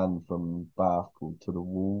was this band from Bath called To the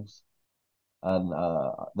Wolves, and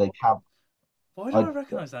they camped. Why do I I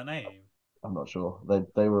recognize that name? I'm not sure.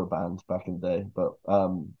 They were a band back in the day, but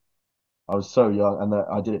I was so young, and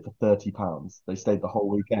I did it for £30. They stayed the whole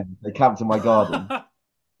weekend. They camped in my garden,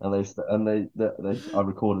 and they I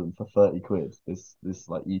recorded them for 30 quid. This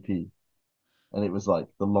like EP, and it was like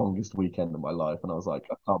the longest weekend of my life. And I was like,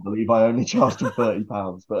 I can't believe I only charged them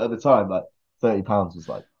 £30. But at the time, like £30 was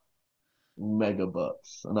like mega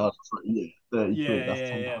bucks, and I was just like, yeah, 30 quid. Yeah, That's yeah,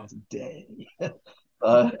 ten yeah. pounds a day.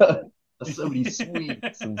 uh, There's so many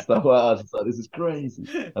sweets and stuff. Like I was just like, this is crazy.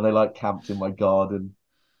 And they like camped in my garden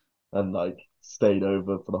and like stayed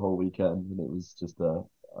over for the whole weekend, and it was just a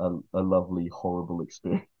lovely, horrible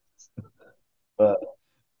experience. But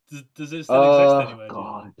Does it still exist anywhere, do you God,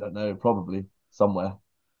 know? I don't know, probably somewhere.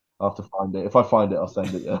 I have to find it. If I find it, I'll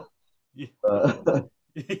send it. Yeah. Uh,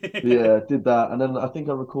 Yeah. yeah, did that, and then I think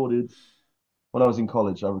I recorded when I was in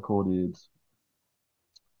college. I recorded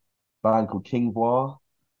a band called King Voir.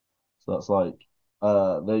 So that's like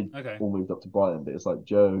they Okay. all moved up to Brighton, but it's like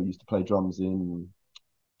Joe used to play drums in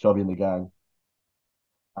Chubby and the Gang,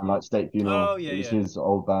 and like State Oh, Funeral. yeah, It was yeah. his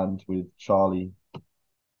old band with Charlie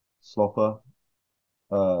Slopper,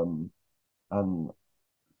 um, and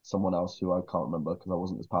someone else who I can't remember because I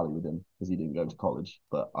wasn't as pally with him because he didn't go to college,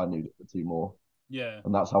 but I knew the two more, Yeah.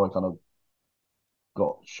 and that's how I kind of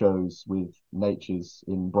got shows with Natures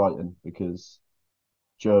in Brighton because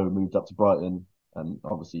Joe moved up to Brighton, and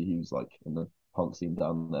obviously he was like in the punk scene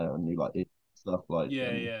down there and knew like it stuff like, Yeah,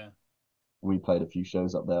 and yeah. we played a few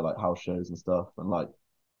shows up there, like house shows and stuff, and like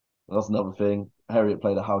that's another thing. Harriet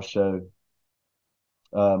played a house show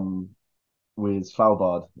um with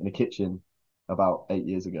Falbard in a kitchen about 8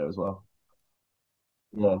 years ago as well.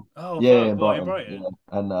 Yeah, Oh, yeah, fuck. in What, in Brighton, yeah, Brighton?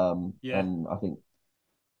 Yeah. and I think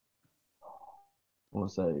I want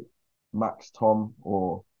to say Max Tom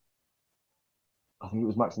or I think it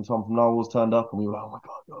was Max and Tom from Narwhals turned up, and we were like, oh my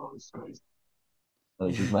god, oh, this is crazy. It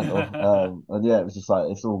was just mental. Yeah. And yeah, it was just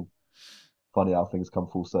like it's all funny how things come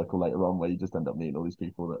full circle later on, where you just end up meeting all these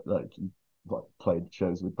people that like you like played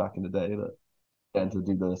shows with back in the day. That getting to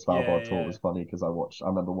do the Yeah, Svalbard tour yeah. was funny because I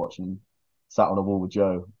remember watching, sat on a wall with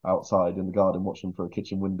Joe outside in the garden watching through a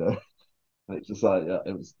kitchen window. And it's just like yeah,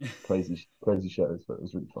 it was crazy shows, but it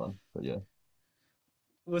was really fun. But yeah,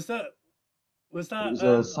 Was that was it that was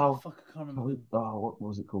a oh South. fuck, I can't remember the What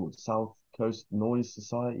was it called? South Coast Noise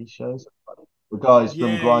Society shows. The guys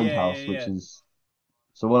from Yeah, yeah, yeah, Grindhouse, which yeah. is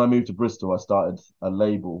so when I moved to Bristol, I started a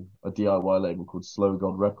label, a DIY label called Slow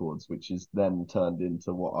God Records, which is then turned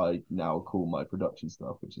into what I now call my production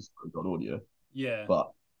stuff, which is Slow God Audio. Yeah.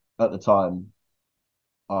 But at the time,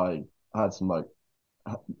 I had some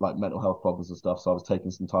like mental health problems and stuff, so I was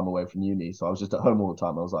taking some time away from uni. So I was just at home all the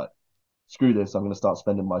time. I was like, screw this, I'm going to start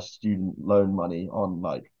spending my student loan money on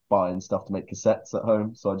like buying stuff to make cassettes at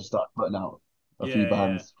home. So I just started putting out a few Yeah,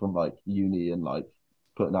 yeah. bands from like uni and like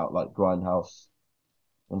putting out like Grindhouse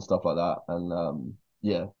and stuff like that. And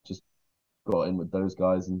yeah, just got in with those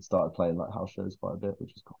guys and started playing like house shows quite a bit,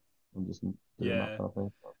 which is cool. I'm just doing that Yeah. kind of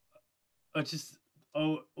thing. I just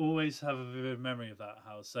always have a vivid memory of that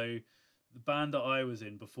house. So the band that I was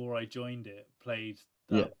in before I joined it played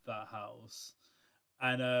Yeah, that house,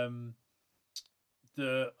 and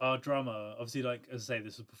the our drummer, obviously, like as I say,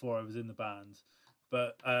 this was before I was in the band,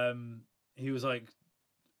 but he was like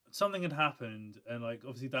something had happened, and like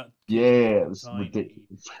obviously that kitchen's yeah, it quite was tiny,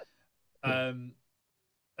 ridiculous. um,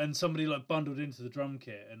 and somebody like bundled into the drum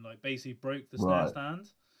kit and like basically broke the snare Right.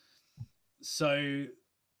 stand. So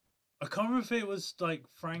I can't remember if it was like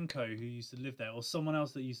Franco who used to live there or someone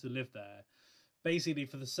else that used to live there. Basically,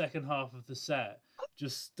 for the second half of the set,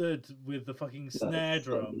 just stood with the fucking snare That's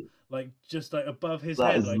so, drum, like just like above his that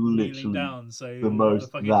head, is like kneeling literally down, so the the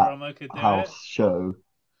most fucking that drummer could do it. house show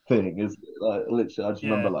thing is like literally I just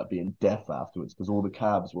remember Yeah, like being deaf afterwards because all the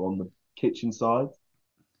cabs were on the kitchen side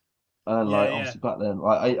And like obviously back then,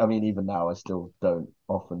 like I mean even now I still don't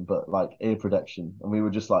often, but like ear protection, and we were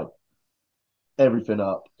just like everything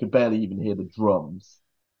up, could barely even hear the drums,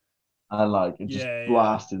 and like it just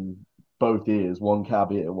blasting both ears, one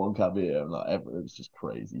cab ear, and like it was just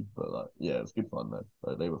crazy. But like yeah, it was good fun though.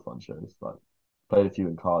 Like, they were fun shows. Like played a few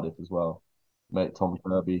in Cardiff as well. Mate Tom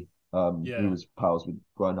Kirby, who was pals with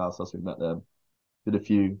Grindhouse, that's who we met them. Did a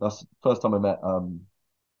few. That's the first time I met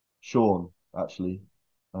Sean actually,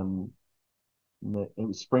 and it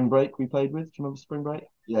was Spring Break we played with. Do you remember Spring Break?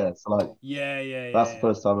 Yeah, so like that's the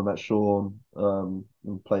first time I met Sean. And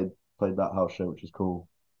played that house show, which was cool.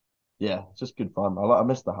 Yeah, it's just good fun. I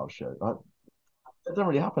missed the house show. It doesn't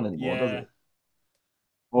really happen anymore, does it?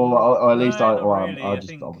 Or at least really. I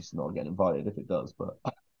just obviously not getting invited if it does, but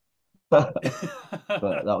but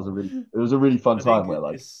that was it was a really fun time where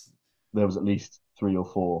like there was at least 3 or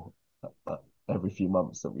 4 every few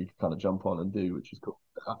months that we could kind of jump on and do, which was cool.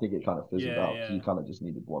 I think it kind of fizzled out because you kind of just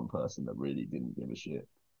needed one person that really didn't give a shit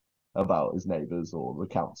about his neighbours or the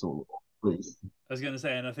council or police. I was going to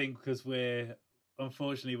say, and I think because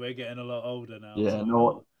unfortunately we're getting a lot older now. Yeah, so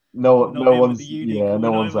no one's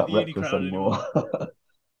no one's that reckless anymore.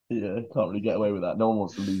 Yeah, can't really get away with that. No one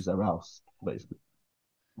wants to lose their house, basically.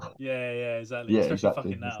 Yeah, exactly. Yeah,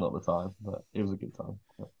 exactly. It's not the time, but it was a good time.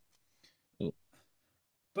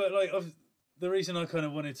 But like, the reason I kind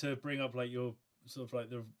of wanted to bring up like your sort of like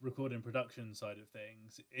the recording production side of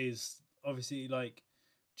things is obviously like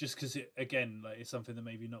just because it again like it's something that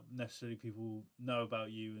maybe not necessarily people know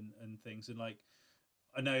about you and things, and like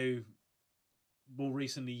I know more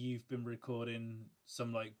recently you've been recording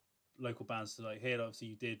some like local bands to like here. Obviously,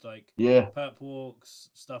 you did like Perp Walks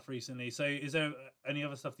stuff recently. So, is there any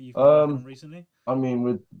other stuff that you've been working on recently? I mean,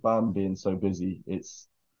 with band being so busy, it's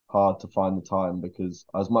hard to find the time because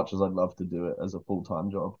as much as I'd love to do it as a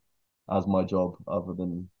full-time job, as my job other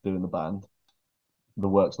than doing the band, the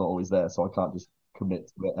work's not always there, so I can't just commit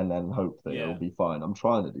to it and then hope that it'll be fine. I'm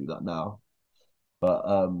trying to do that now,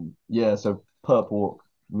 but yeah. So Perp Walk,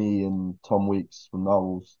 me and Tom Weeks from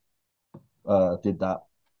Knowles did that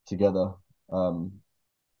together.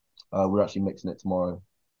 We're actually mixing it tomorrow.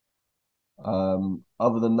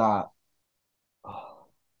 Other than that,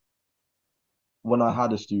 when I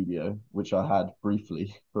had a studio, which I had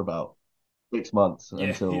briefly for about 6 months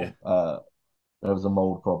until there was a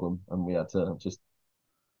mold problem and we had to just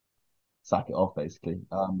sack it off basically.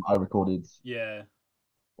 I recorded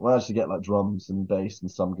well, I actually get like drums and bass and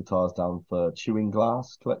some guitars down for Chewing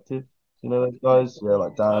Glass Collective. You know those guys? Yeah,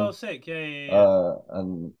 like Dan. Oh, sick. Yeah.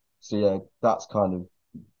 And so yeah, that's kind of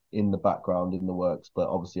in the background in the works, but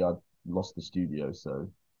obviously I lost the studio, so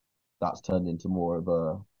that's turned into more of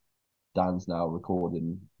a Dan's now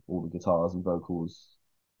recording all the guitars and vocals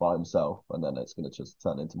by himself, and then it's going to just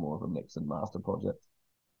turn into more of a mix and master project.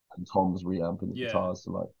 And Tom's reamping the guitars,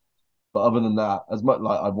 so like. But other than that, as much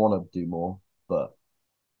like I'd want to do more, but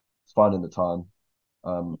it's finding the time,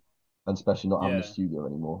 and especially not having a studio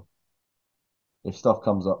anymore. If stuff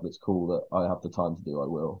comes up that's cool that I have the time to do, I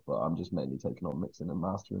will. But I'm just mainly taking on mixing and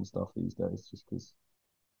mastering stuff these days, just because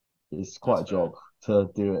it's quite a job to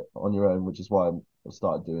do it on your own, which is why I've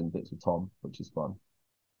started doing bits with Tom, which is fun.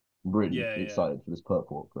 I'm really excited for this Perp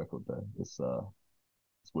Walk record though. It's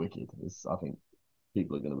wicked. I think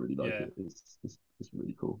people are gonna really like it. It's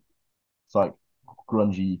really cool. It's like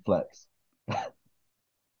grungy flex.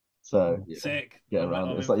 So sick. Get around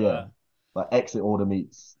it. It's like like Exit Order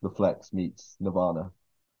meets the Flex meets Nirvana,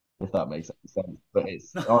 if that makes sense. But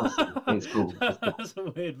it's honestly it's cool. It's cool. That's a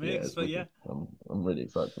weird mix, but yeah. I'm really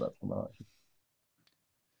excited for that to come out.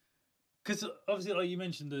 Because obviously, like you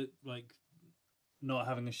mentioned that, like not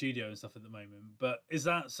having a studio and stuff at the moment, but is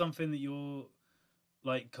that something that you're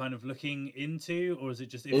like kind of looking into, or is it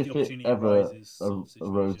just if the opportunity arises?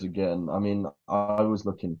 Arose again. I mean, I was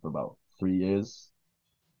looking for about 3 years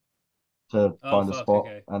to find a spot,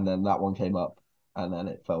 and then that one came up, and then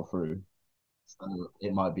it fell through. So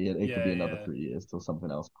it might be it could be another 3 years till something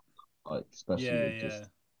else, like especially with just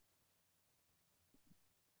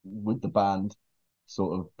with the band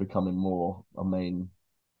sort of becoming more a main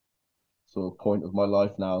sort of point of my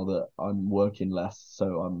life now that I'm working less,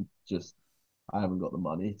 so I haven't got the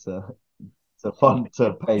money to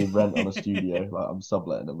pay rent on a studio. Like I'm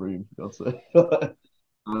subletting a room for God's sake.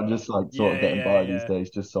 I'm just like sort of getting by these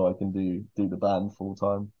days just so I can do the band full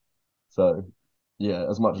time. So yeah,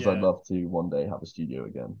 as much as I'd love to one day have a studio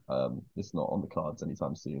again, it's not on the cards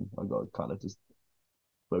anytime soon. I've got to kind of just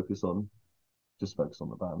focus on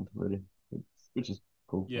the band really, which is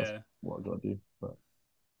cool. That's what I got to do. But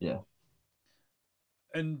yeah.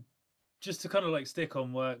 And just to kind of like stick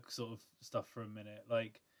on work sort of stuff for a minute,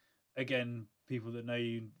 like again, people that know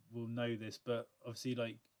you will know this, but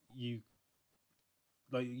obviously you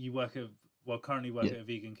work at currently work at a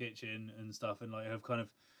vegan kitchen and stuff, and like have kind of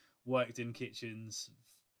worked in kitchens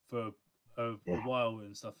for a while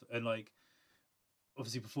and stuff, and like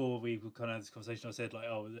obviously before we kind of had this conversation, I said like,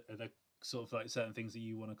 oh, are there sort of like certain things that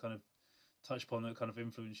you want to kind of touch upon that kind of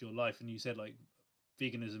influence your life, and you said like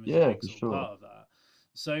veganism is a big sort of part of that.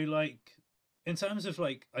 So like in terms of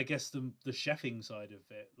like I guess the chefing side of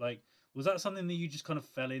it, like was that something that you just kind of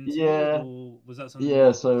fell into, or was that something?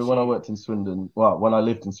 Yeah, so when I worked in Swindon, well, when I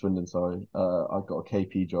lived in Swindon, sorry, I got a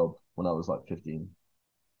KP job when I was like 15,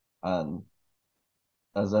 and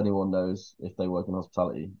as anyone knows, if they work in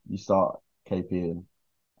hospitality, you start KPing,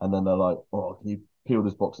 and then they're like, "Oh, can you peel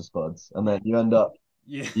this box of spuds?" And then you end up,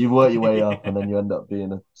 you work your way up, and then you end up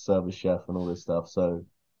being a service chef and all this stuff. So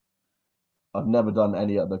I've never done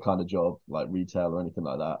any other kind of job like retail or anything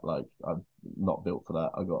like that. Like I'm not built for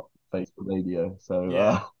that. I got face for radio, so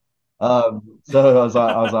so I was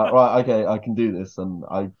like, right, okay, I can do this, and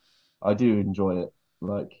I do enjoy it.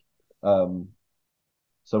 Like,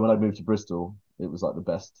 so when I moved to Bristol, it was like the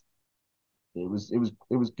best. It was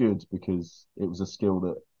good because it was a skill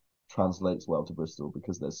that translates well to Bristol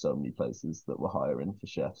because there's so many places that were hiring for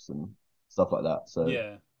chefs and stuff like that.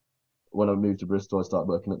 So when I moved to Bristol, I started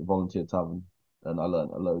working at the Volunteer Tavern, and I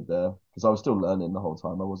learned a load there because I was still learning the whole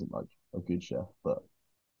time. I wasn't like a good chef, but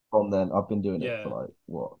from then I've been doing it for like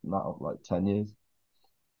what now, like 10 years.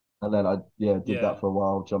 And then I did that for a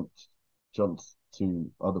while, jumped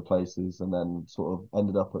to other places, and then sort of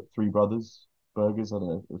ended up at Three Brothers Burgers. I don't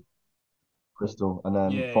know, it was Bristol, and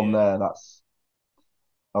then from there,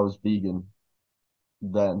 I was vegan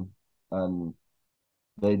then, and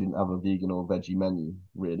they didn't have a vegan or veggie menu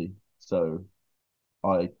really, so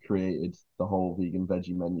I created the whole vegan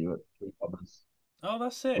veggie menu at Three Brothers. Oh,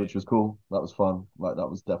 that's it. Which was cool. That was fun. Like that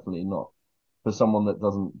was definitely not for someone that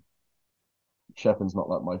doesn't. Chefing's not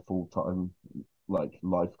like my full time like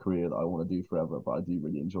life career that I want to do forever, but I do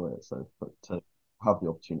really enjoy it. So, but to have the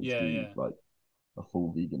opportunity to do like a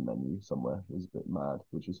full vegan menu somewhere was a bit mad,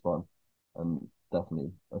 which was fun and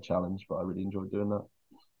definitely a challenge. But I really enjoyed doing that.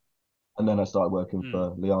 And then I started working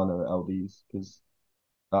for Liana at LD's because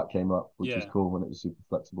that came up, which was cool when it was super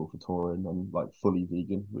flexible for touring and like fully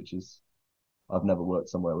vegan, which is I've never worked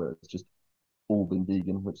somewhere where it's just all been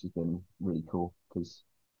vegan, which has been really cool because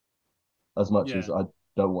as much as I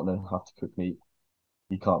don't want to have to cook meat,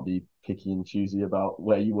 you can't be picky and choosy about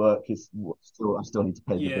where you work. It's still I still need to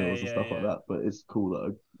pay the bills and stuff like that. But it's cool that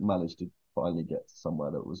I managed to finally get to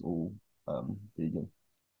somewhere that was all vegan.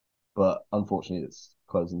 But unfortunately, it's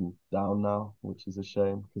closing down now, which is a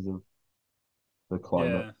shame because of the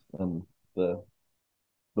climate and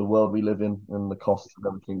the world we live in and the costs of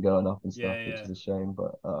everything going up and stuff, which is a shame.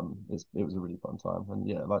 But it was a really fun time,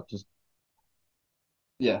 and like just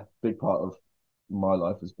big part of my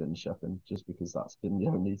life has been chefing, just because that's been the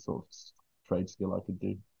only sort of trade skill I could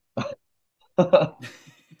do.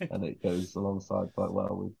 And it goes alongside quite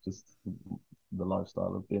well with just the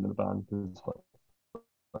lifestyle of being in a band. Stuff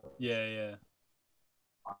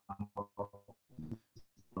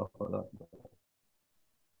like that.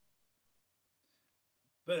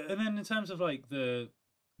 But and then in terms of like the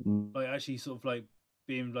like actually sort of like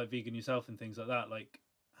being like vegan yourself and things like that, like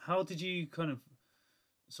how did you kind of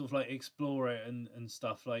sort of like explore it and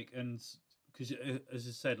stuff, like, and because as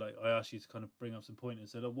I said, like I asked you to kind of bring up some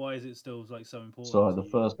pointers, so like, why is it still like so important? Sorry, the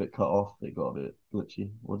first bit cut off, it got a bit glitchy.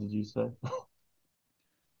 What did you say?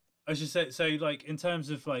 I just said, so like in terms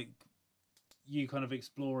of like you kind of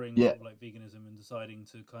exploring sort of like veganism and deciding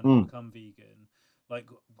to kind of become vegan, like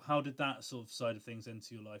how did that sort of side of things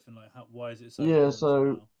enter your life, and like why is it so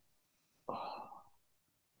so I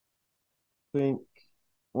think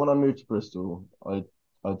when I moved to Bristol,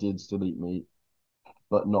 I did still eat meat,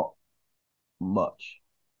 but not much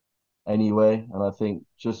anyway. And I think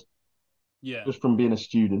just from being a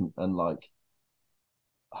student and like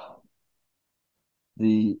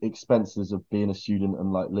the expenses of being a student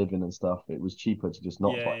and like living and stuff, it was cheaper to just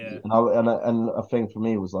not buy meat. And a thing for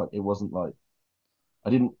me was like it wasn't like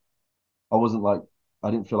I didn't I wasn't like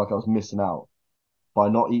I didn't feel like I was missing out by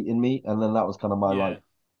not eating meat. And then that was kind of my like,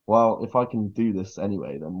 well, if I can do this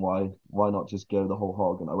anyway, then why not just go the whole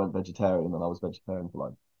hog? And I went vegetarian, and I was vegetarian for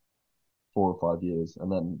like 4 or 5 years,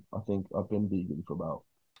 and then I think I've been vegan for about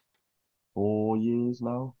 4 years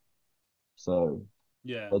now. So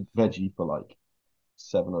veggie for like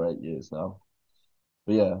 7 or 8 years now.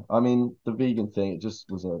 But yeah, I mean the vegan thing, it just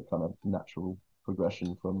was a kind of natural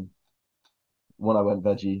progression from when I went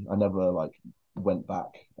veggie. I never like went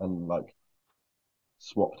back and like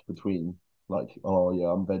swapped between like, oh yeah,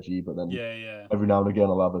 I'm veggie, but then yeah. every now and again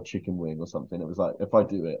I'll have a chicken wing or something. It was like if I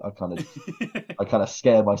do it, I kind of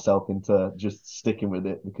scare myself into just sticking with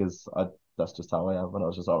it because that's just how I am. And I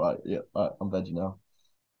was just all right, yeah, I'm veggie now.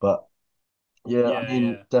 But yeah, I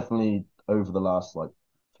mean, definitely over the last like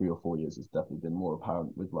 3 or 4 years, it's definitely been more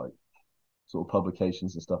apparent with like sort of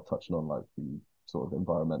publications and stuff touching on like the sort of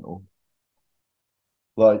environmental,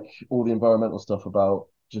 like all the environmental stuff about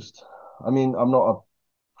just. I mean, I'm not a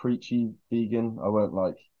preachy vegan. I won't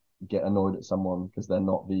like get annoyed at someone because they're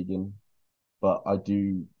not vegan, but I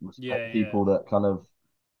do respect people that kind of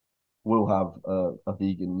will have a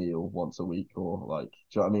vegan meal once a week or like, do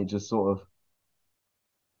you know what I mean? Just sort of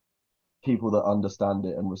people that understand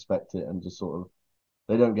it and respect it and just sort of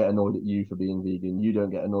they don't get annoyed at you for being vegan. You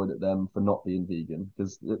don't get annoyed at them for not being vegan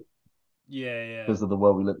because of the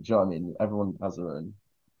world we live. Do you know what I mean? Everyone has their own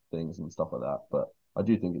things and stuff like that, but I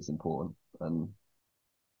do think it's important, and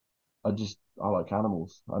I like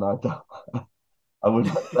animals, and I don't, I would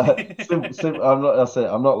I'm not. That's it.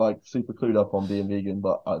 I'm not like super clued up on being vegan,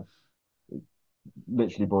 but it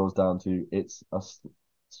literally boils down to it's a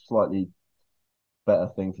slightly better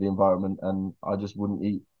thing for the environment, and I just wouldn't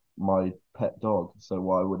eat my pet dog. So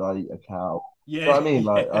why would I eat a cow? Yeah. You know what I mean?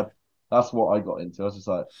 Like that's what I got into. I was just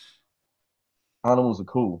like, animals are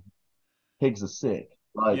cool. Pigs are sick.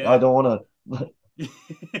 Like I don't want to.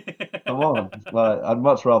 Come on. Like I'd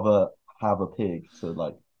much rather have a pig to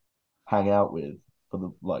like hang out with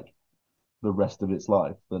for the rest of its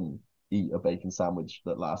life than eat a bacon sandwich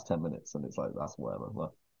that lasts 10 minutes and it's like that's whatever.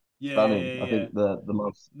 Like, I mean, I think the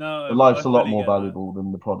life's a lot more valuable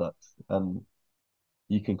than the product, and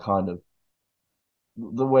you can kind of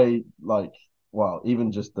the way like well,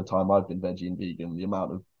 even just the time I've been veggie and vegan, the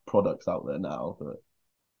amount of products out there now that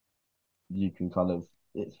you can kind of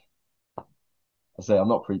I say I'm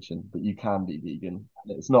not preaching, but you can be vegan.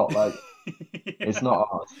 It's not like it's not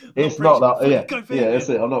hard. It's not that That's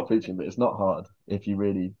it. I'm not preaching, but it's not hard if you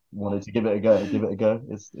really wanted to give it a go. Give it a go.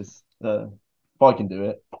 It's if I can do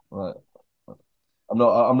it, right. I'm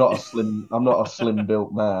not a slim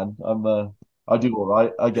built man. I do all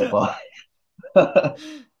right. I get by, and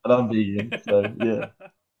I'm vegan. So yeah,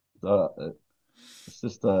 it's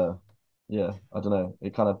just yeah. I don't know.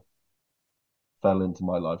 It kind of fell into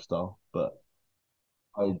my lifestyle, but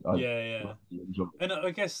I yeah. enjoy it. And I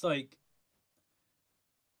guess like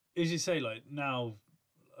as you say, like now,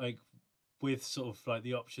 like with sort of like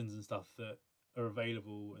the options and stuff that are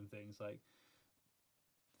available and things like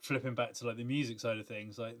flipping back to like the music side of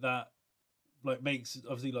things, like that like makes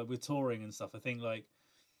obviously like with touring and stuff. I think like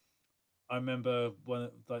I remember when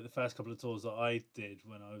like the first couple of tours that I did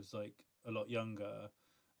when I was like a lot younger.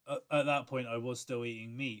 At that point, I was still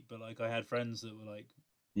eating meat, but like I had friends that were like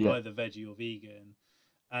either veggie or vegan,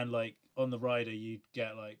 and like on the rider you'd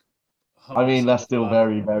get like. I mean, that's still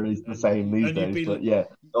very, very the same these days. But yeah,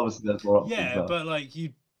 obviously there's more options. Yeah, but like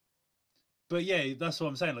you. But yeah, that's what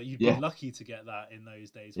I'm saying. Like you'd be lucky to get that in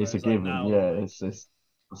those days. It's a given. Like now, yeah, like,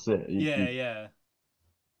 that's it. Yeah.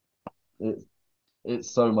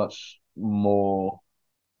 It's so much more.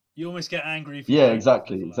 You almost get angry if you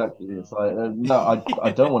exactly. It's like no,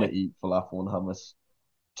 I don't want to eat falafel and hummus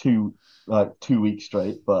 2 weeks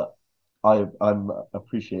straight, but I'm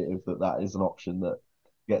appreciative that is an option that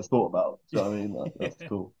gets thought about. So I mean, that's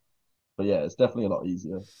cool. But yeah, it's definitely a lot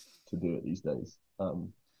easier to do it these days.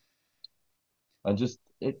 And just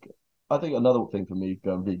I think another thing for me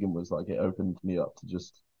going vegan was like it opened me up to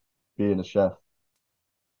just being a chef,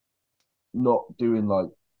 not doing like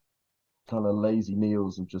kind of lazy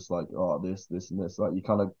meals of just like this and this. Like you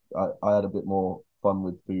kind of I had a bit more fun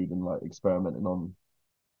with food and like experimenting on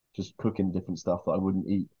just cooking different stuff that I wouldn't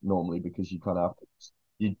eat normally because you kind of have to,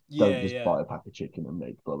 you don't just buy a pack of chicken and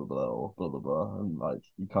make blah blah blah or blah blah blah, and like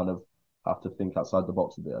you kind of have to think outside the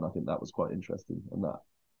box a bit, and I think that was quite interesting, and that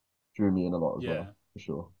drew me in a lot as well for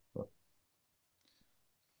sure. But.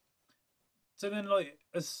 So then, like,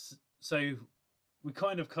 so we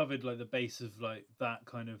kind of covered like the base of like that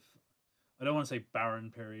kind of I don't want to say barren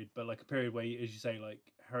period, but like a period where, as you say, like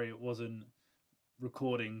Harriet wasn't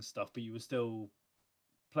recording stuff, but you were still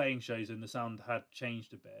playing shows and the sound had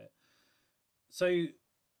changed a bit. So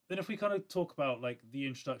then if we kind of talk about like the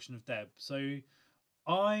introduction of Deb, so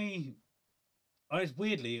I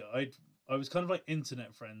weirdly I was kind of like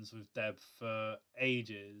internet friends with Deb for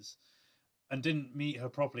ages and didn't meet her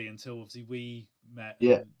properly until obviously we met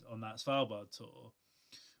on that Svalbard tour.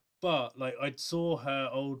 But like I saw her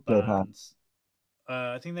old bands.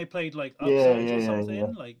 I think they played like Upsides or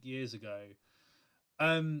something like years ago.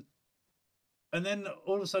 And then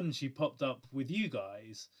all of a sudden she popped up with you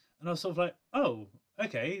guys, and I was sort of like, oh,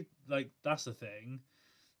 okay, like that's a thing.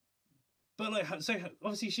 But like, so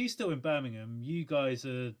obviously she's still in Birmingham. You guys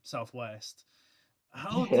are Southwest.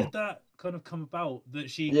 How Yeah. did that kind of come about that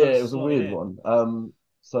she Yeah, kind of it was a weird in? one.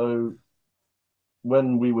 So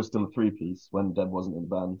when we were still a three-piece, when Deb wasn't in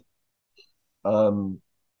the band,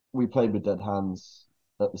 we played with Dead Hands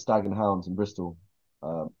at the Stag and Hounds in Bristol.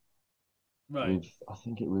 Right. With I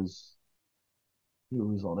think it was who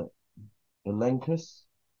was on it? Elenchus.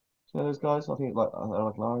 You know those guys? I think they're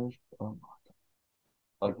like an Irish,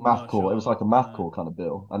 like Not mathcore. It was sure. like a No. mathcore kind of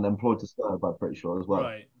bill, and Employed to Serve, I'm pretty sure as well.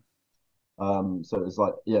 Right. So it was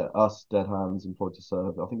like us, Dead Hands, Employed to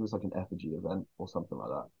Serve. I think it was like an effigy event or something like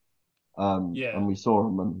that. Yeah. And we saw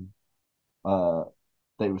them, and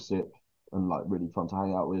they were sick and like really fun to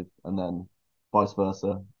hang out with, and then vice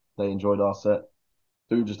versa. They enjoyed our set.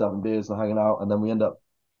 We were just having beers and hanging out, and then we end up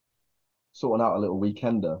sorting out a little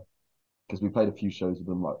weekender because we played a few shows with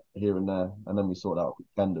them like here and there, and then we sorted out a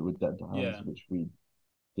weekender with Dead Hands, Yeah. which we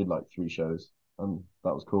did like 3 shows, and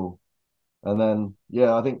that was cool. And then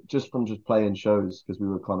yeah, I think just from just playing shows because we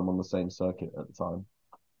were kind of on the same circuit at the time,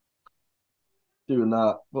 doing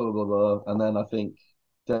that, blah blah blah, and then I think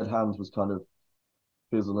Dead Hands was kind of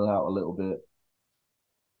fizzling out a little bit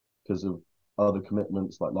because of other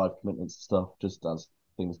commitments, like life commitments and stuff, just as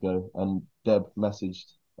things go. And Deb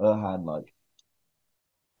messaged Erhan like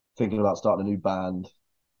thinking about starting a new band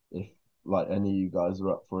if like any of you guys are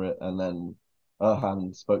up for it. And then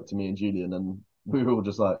Erhan spoke to me and Julian, and we were all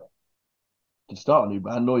just like, "You can start a new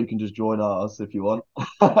band, or you can just join ours if you want,"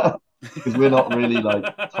 because we're not really like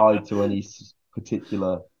tied to any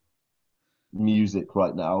particular music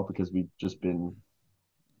right now because we've just been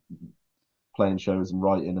playing shows and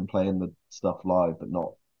writing and playing the stuff live, but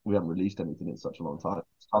not we haven't released anything in such a long time.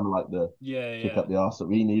 It's kind of like the kick Yeah. up the arse that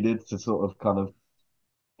we needed to sort of kind of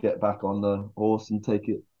get back on the horse and take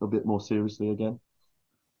it a bit more seriously again.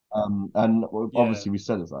 And Yeah. obviously we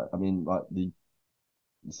said it's like I mean like the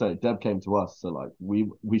so Deb came to us, so like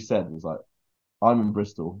we said it was like I'm in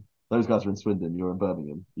Bristol, those guys are in Swindon, you're in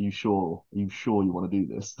Birmingham. Are you sure? Are you sure you want to do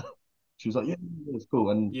this? She was like, yeah, it's cool,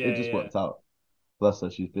 and it Yeah. just Yeah. worked out. Bless her,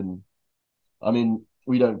 she's been I mean,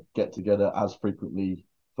 we don't get together as frequently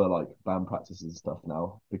for like band practices and stuff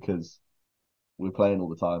now because we're playing all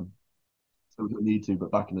the time. So we don't need to.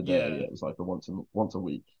 But back in the day, Yeah. yeah, it was like once a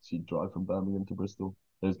week. She'd drive from Birmingham to Bristol.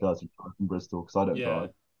 Those guys would drive from Bristol because I don't Yeah.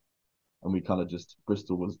 drive, and we kind of just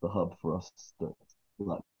Bristol was the hub for us that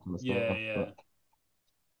kind of Yeah. stuff. Yeah. But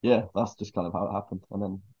yeah, that's just kind of how it happened. And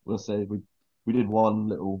then we'll say we did one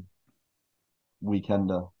little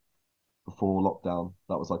weekender before lockdown.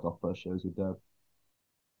 That was like our first shows with Deb.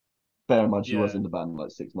 Bear in mind, she was Yeah. in the band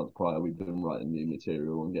like 6 months prior. We'd been writing new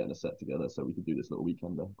material and getting a set together so we could do this little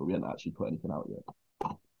weekender, but we hadn't actually put anything out yet.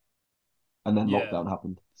 And then Yeah. lockdown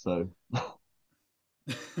happened, so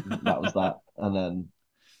that was that. And then,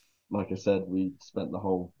 like I said, we spent the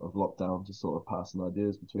whole of lockdown just sort of passing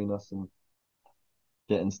ideas between us and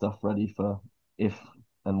getting stuff ready for if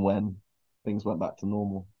and when things went back to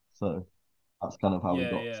normal. So that's kind of how we Yeah.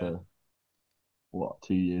 got Yeah. to what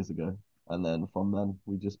 2 years ago, and then from then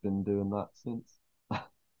we've just been doing that since.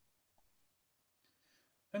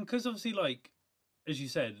 And because obviously, like as you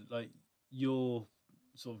said, like your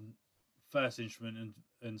sort of first instrument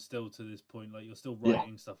and still to this point, like you're still Yeah,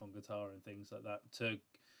 writing stuff on guitar and things like that to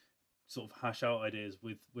sort of hash out ideas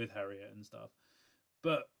with Harriet and stuff.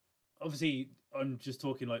 But obviously, I'm just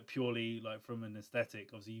talking like purely like from an aesthetic.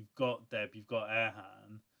 Obviously, you've got Deb, you've got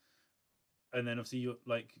Airhan, and then obviously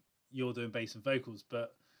you're doing bass and vocals.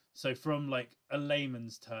 But so from like a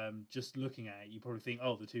layman's term, just looking at it, you probably think,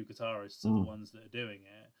 oh, the two guitarists are the ones that are doing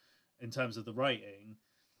it in terms of the writing.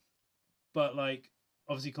 But like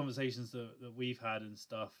obviously conversations that we've had and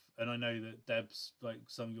stuff, and I know that Deb's like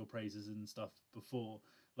sung your praises and stuff before.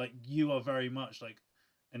 Like you are very much like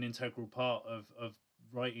an integral part of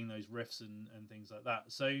writing those riffs and things like that.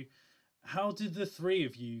 So how did the three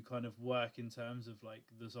of you kind of work in terms of like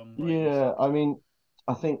the songwriting yeah. I structure? mean,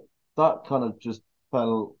 I think that kind of just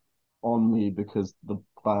fell on me because the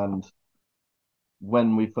band,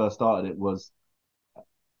 when we first started it, was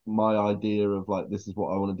my idea of like this is what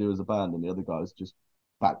I want to do as a band, and the other guys just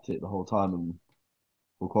backed it the whole time and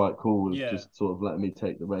were quite cool with Yeah. just sort of letting me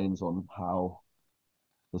take the reins on how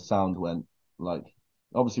the sound went. Like,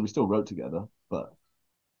 obviously, we still wrote together, but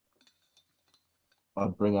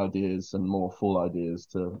I'd bring ideas and more full ideas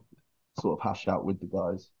to sort of hash out with the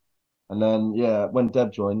guys. And then, yeah, when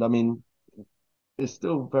Deb joined, I mean, it's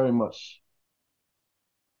still very much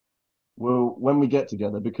well when we get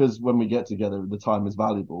together because when we get together, the time is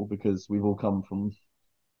valuable because we've all come from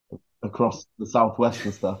across the southwest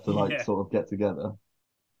and stuff to like Yeah. sort of get together.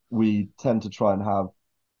 We tend to try and have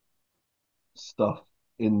stuff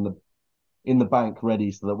in the in the bank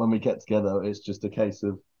ready so that when we get together, it's just a case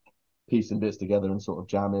of piecing bits together and sort of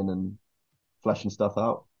jamming and fleshing stuff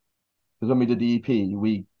out. Because when we did the EP,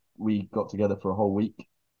 we got together for a whole week,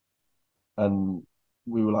 and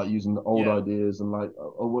we were like using old ideas, and like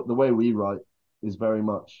the way we write is very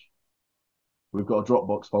much, we've got a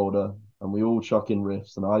Dropbox folder and we all chuck in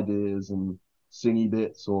riffs and ideas and singy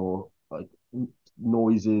bits or like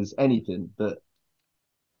noises, anything that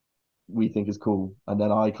we think is cool, and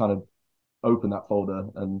then I kind of open that folder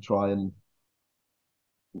and try and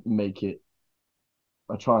make it.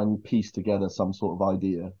 I try and piece together some sort of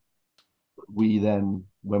idea. We then,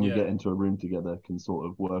 when we get into a room together, can sort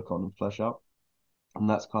of work on and flesh out, and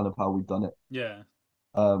that's kind of how we've done it. Yeah.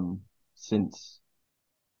 Since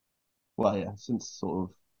since sort of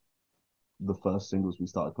the first singles we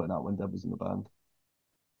started putting out when Deb was in the band.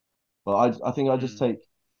 But I think I just take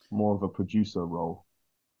more of a producer role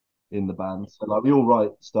in the band. So like we all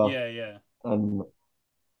write stuff. Yeah. And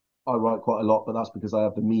I write quite a lot, but that's because I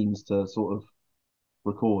have the means to sort of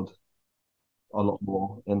record a lot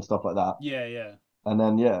more and stuff like that. Yeah. And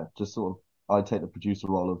then just sort of I take the producer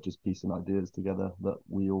role of just piecing ideas together that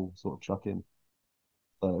we all sort of chuck in.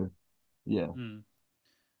 So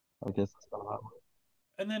I guess that's kind of how it works.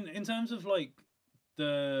 And then in terms of like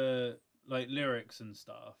the like lyrics and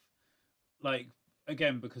stuff, like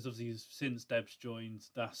again, because obviously since Deb's joined,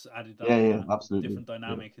 that's added that absolutely different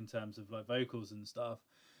dynamic in terms of like vocals and stuff.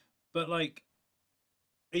 But like,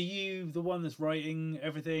 are you the one that's writing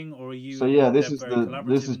everything, or are you? So this has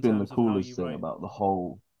been the coolest thing about the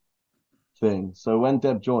whole thing. So when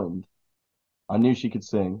Deb joined, I knew she could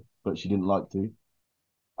sing, but she didn't like to.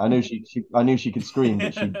 I knew she could scream,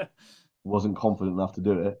 but she wasn't confident enough to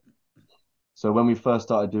do it. So when we first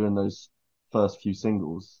started doing those first few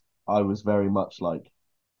singles, I was very much like,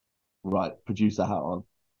 right, producer hat on,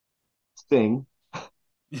 sing,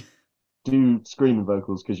 do screaming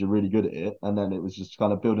vocals because you're really good at it, and then it was just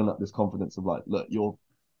kind of building up this confidence of like, look, you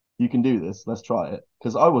can do this, let's try it.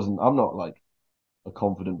 Because I'm not like a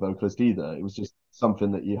confident vocalist either. It was just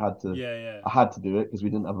something that you had to, I had to do it because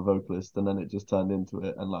we didn't have a vocalist, and then it just turned into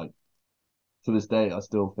it. And like to this day, I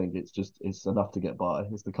still think it's enough to get by.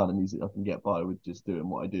 It's the kind of music I can get by with just doing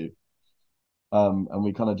what I do. And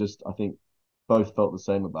we kind of just, I think, both felt the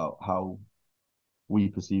same about how we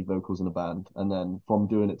perceive vocals in a band, and then from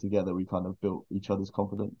doing it together, we kind of built each other's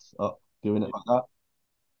confidence up doing it like that.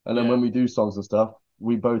 And then when we do songs and stuff,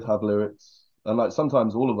 we both have lyrics, and like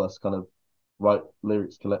sometimes all of us kind of write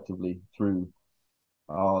lyrics collectively through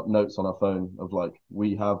our notes on our phone of like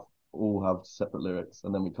we all have separate lyrics,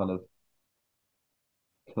 and then we kind of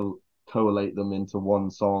collate them into one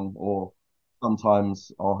song, or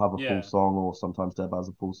sometimes I'll have a full song, or sometimes Deb has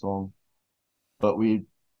a full song. But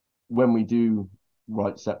when we do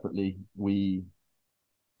write separately,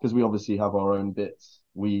 because we obviously have our own bits,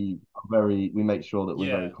 we make sure that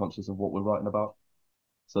we're very conscious of what we're writing about,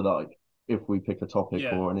 so that like if we pick a topic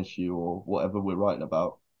or an issue or whatever we're writing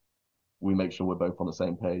about, we make sure we're both on the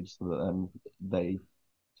same page so that then they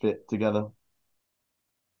fit together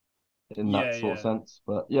in that sort of sense.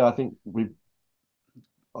 But I think we've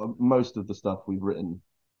most of the stuff we've written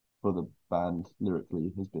for the band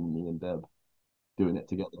lyrically has been me and Deb doing it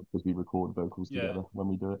together, because we record vocals together when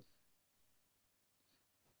we do it.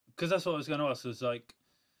 Because that's what I was going to ask, is like,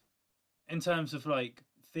 in terms of like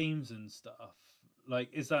themes and stuff,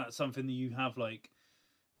 like, is that something that you have, like,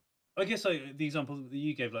 I guess like the example that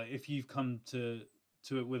you gave, like if you've come to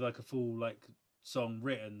it with like a full like song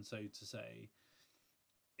written, so to say,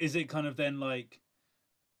 is it kind of then like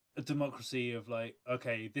a democracy of like,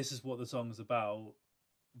 okay, this is what the song's about,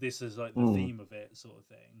 this is like the theme of it, sort of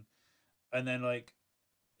thing, and then like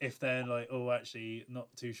if they're like, oh, actually not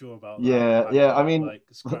too sure about that, I mean, like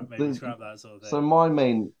scrap that sort of thing. So my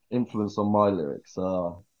main influence on my lyrics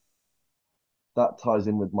that ties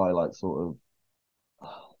in with my like sort of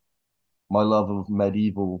my love of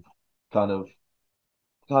medieval kind of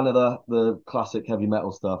the classic heavy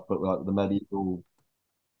metal stuff, but like the medieval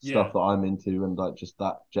stuff that I'm into, and like just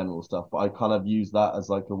that general stuff. But I kind of use that as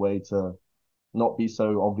like a way to not be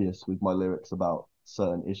so obvious with my lyrics about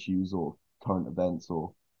certain issues or current events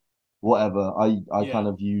or whatever. I kind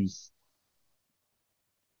of use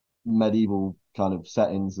medieval kind of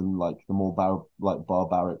settings and like the more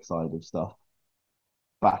barbaric side of stuff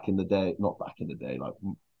back in the day, not back in the day, like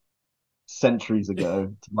centuries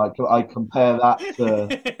ago. Like I compare that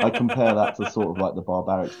to sort of like the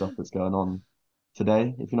barbaric stuff that's going on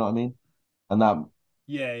today, if you know what I mean. And that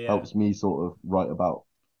helps me sort of write about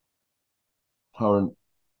current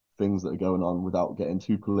things that are going on without getting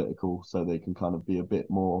too political, so they can kind of be a bit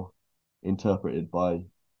more interpreted by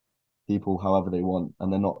people however they want,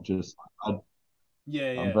 and they're not just. I'm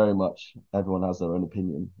very much, everyone has their own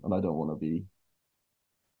opinion, and I don't want to be.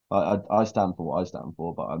 I stand for what I stand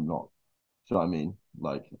for, but I'm not. Do you know what I mean?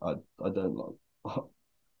 Like I don't like.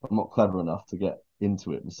 I'm not clever enough to get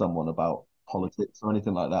into it with someone about politics or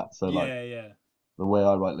anything like that. So like the way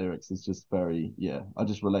I write lyrics is just very I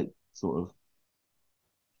just relate sort of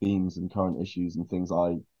themes and current issues and things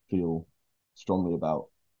I feel strongly about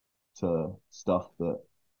to stuff that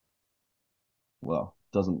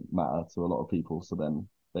doesn't matter to a lot of people. So then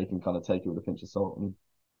they can kind of take it with a pinch of salt and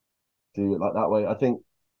do it like that way. I think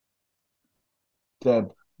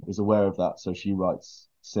Deb is aware of that, so she writes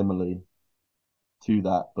similarly to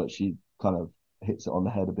that, but she kind of hits it on the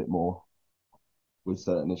head a bit more with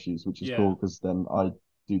certain issues, which is cool because then I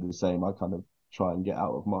do the same. I kind of try and get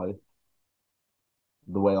out of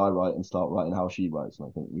the way I write and start writing how she writes, and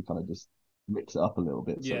I think we kind of just mix it up a little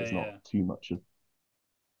bit so it's not too much of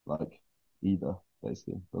like either,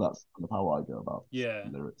 basically. But that's kind of how I go about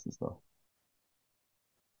lyrics and stuff.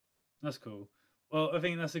 That's cool. Well, I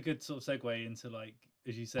think that's a good sort of segue into, like,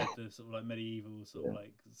 as you said, the sort of like medieval sort of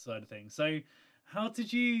like side of things. So how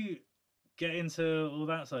did you get into all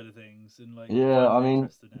that side of things and like I mean,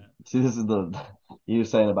 see, this is you were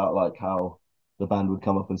saying about like how the band would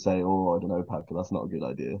come up and say, "Oh, I don't know, Padka, that's not a good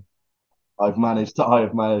idea." I have managed to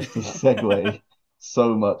segue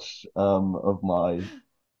so much of my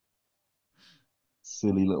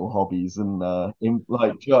silly little hobbies and like, do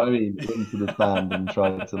you know what I mean, into this band and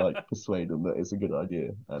trying to like persuade them that it's a good idea.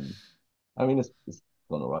 And I mean, it's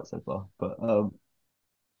gone all right so far, but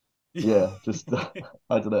just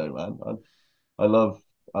I don't know, man. I love.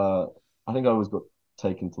 I think I always got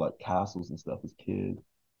taken to like castles and stuff as a kid.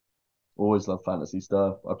 Always loved fantasy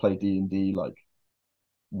stuff. I play D&D like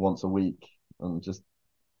once a week and just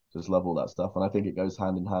love all that stuff. And I think it goes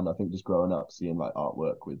hand in hand. I think just growing up, seeing like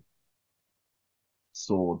artwork with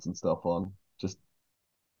swords and stuff on just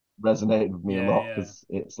resonated with me a lot because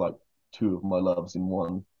it's like two of my loves in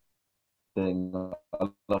one thing. I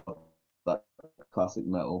love that classic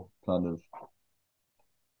metal kind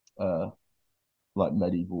of like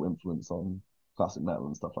medieval influence on classic metal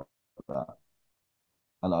and stuff like that.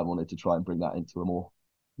 And I wanted to try and bring that into a more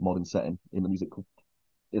modern setting in the music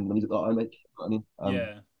that I make. You know what I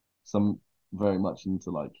mean, so I'm very much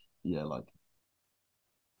into like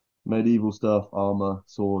medieval stuff, armor,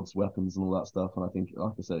 swords, weapons, and all that stuff. And I think,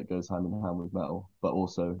 like I said, it goes hand in hand with metal. But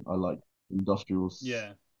also, I like industrial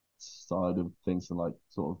side of things and like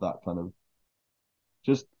sort of that kind of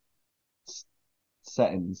just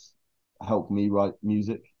settings help me write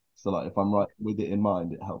music. So like, if I'm writing with it in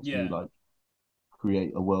mind, it helps me like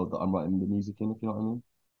create a world that I'm writing the music in. If you know what I mean.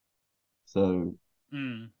 So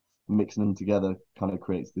mixing them together kind of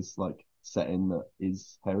creates this like setting that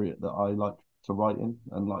is Heriot that I like to write in.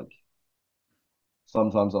 And like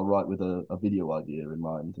sometimes I'll write with a video idea in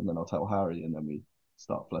mind and then I'll tell Harry and then we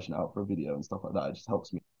start fleshing out for a video and stuff like that. It just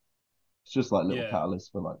helps me. It's just like little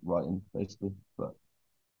catalyst for like writing basically. But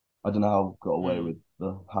I don't know how I've got away with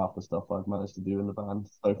the half the stuff I've managed to do in the band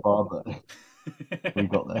so far, but we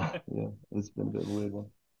got there. Yeah, it's been a bit of a weird one.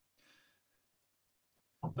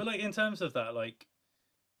 But like in terms of that, like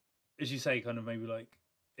as you say, kind of maybe like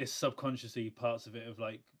it's subconsciously parts of it have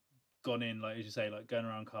like gone in, like as you say, like going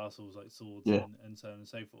around castles, like swords and so on and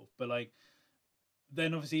so forth. But like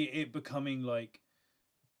then obviously it becoming like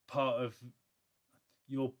part of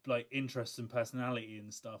your like interests and personality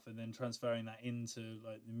and stuff, and then transferring that into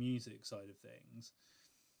like the music side of things.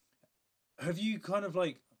 Have you kind of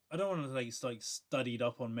like, I don't want to like studied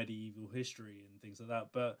up on medieval history and things like that,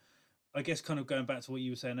 but I guess kind of going back to what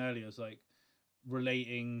you were saying earlier, is like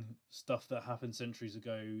relating stuff that happened centuries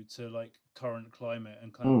ago to like current climate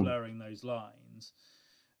and kind of blurring those lines.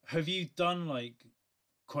 Have you done like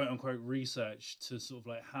quote unquote research to sort of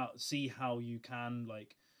like see how you can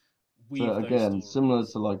like weave so again, similar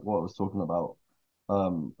to like what I was talking about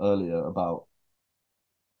earlier about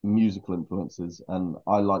musical influences, and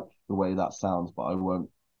I like the way that sounds, but I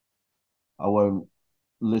won't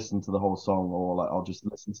listen to the whole song, or like I'll just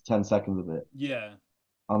listen to 10 seconds of it.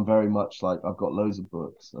 I'm very much like I've got loads of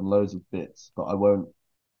books and loads of bits, but I won't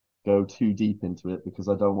go too deep into it because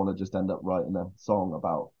I don't want to just end up writing a song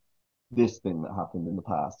about this thing that happened in the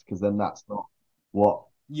past, because then that's not what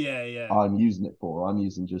I'm using it for. I'm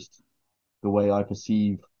using just the way I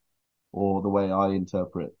perceive or the way I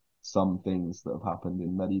interpret some things that have happened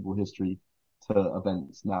in medieval history to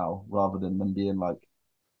events now, rather than them being like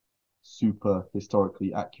super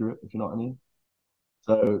historically accurate, if you know what I mean.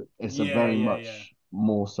 So it's a very much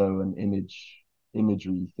more so an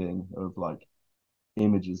imagery thing of like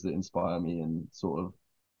images that inspire me and sort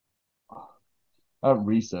of I don't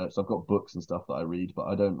research. I've got books and stuff that I read, but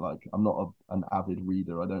I don't like. I'm not an avid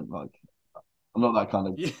reader. I don't like. I'm not that kind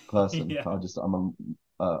of person. Yeah. I'm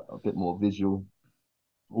a bit more visual,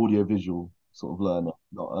 audio visual sort of learner.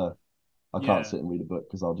 Not I can't sit and read a book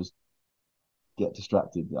because I'll just get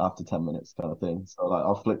distracted after 10 minutes kind of thing. So like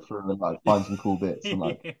I'll flick through and like find some cool bits and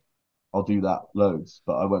like I'll do that loads,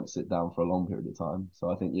 but I won't sit down for a long period of time. So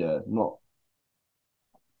I think not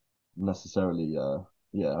necessarily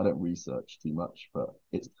yeah, I don't research too much, but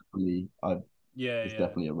it's definitely it's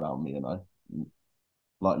definitely around me and I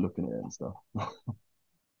like looking at it and stuff.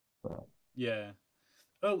 But. Yeah.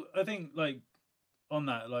 Oh, I think like on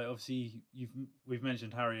that, like obviously we've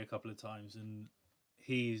mentioned Harry a couple of times, and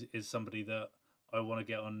he is somebody that I want to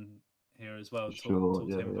get on here as well. Talk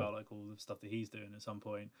to him about like all the stuff that he's doing at some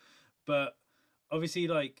point. But obviously,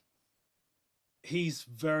 like he's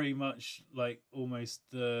very much like almost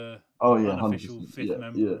the unofficial 100%. fifth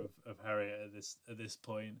member of Harriet at this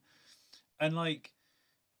point, and like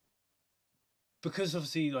because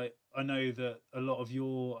obviously like I know that a lot of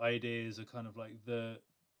your ideas are kind of like the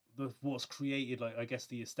what's created, like I guess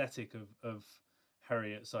the aesthetic of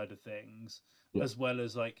Harriet side of things, as well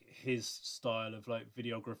as like his style of like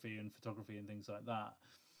videography and photography and things like that.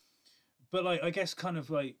 But like I guess kind of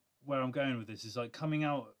like where I'm going with this is like coming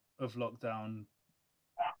out of lockdown,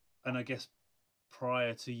 and I guess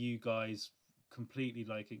prior to you guys completely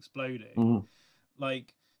like exploding,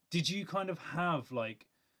 like did you kind of have like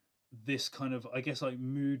this kind of, I guess, like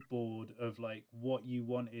mood board of like what you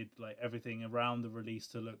wanted like everything around the release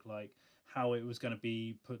to look like, how it was going to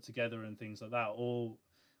be put together and things like that? Or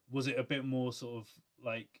was it a bit more sort of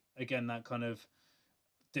like, again, that kind of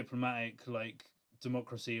diplomatic like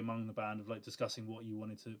democracy among the band of like discussing what you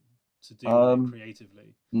wanted to do with it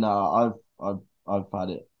creatively? No, I've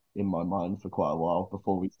had it in my mind for quite a while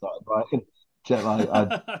before we started writing. Like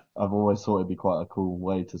I've always thought it'd be quite a cool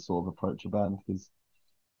way to sort of approach a band because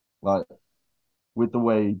like with the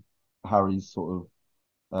way Harry's sort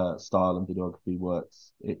of style and videography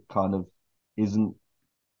works, it kind of isn't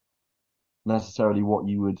necessarily what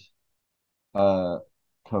you would uh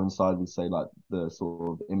coincide with, say, like the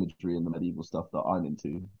sort of imagery and the medieval stuff that I'm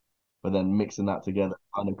into. But then mixing that together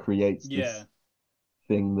kind of creates this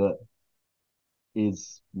thing that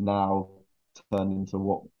is now turned into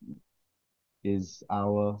what is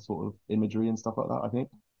our sort of imagery and stuff like that, I think.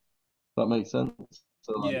 That makes sense.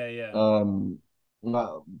 So like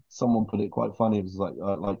someone put it quite funny. It was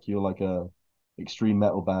like you're like a extreme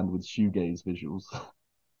metal band with shoegaze visuals.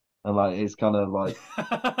 And like it's kind of like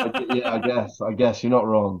yeah, I guess you're not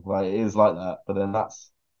wrong. Like it is like that, but then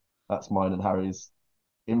that's mine and Harry's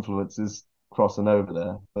influences crossing over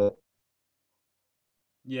there. But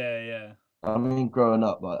I mean, growing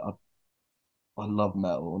up, like I love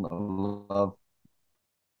metal and I love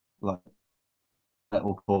like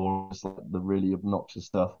metalcore, just like the really obnoxious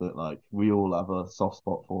stuff that like we all have a soft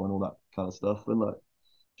spot for and all that kind of stuff. And like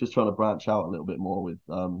just trying to branch out a little bit more with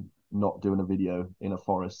not doing a video in a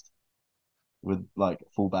forest with like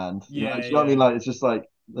full band. You know what I mean? Like it's just like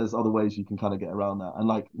there's other ways you can kind of get around that. And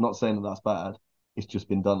like not saying that that's bad. It's just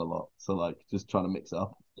been done a lot. So like just trying to mix it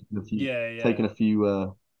up. Taking a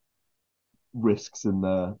few risks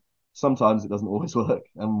and sometimes it doesn't always work.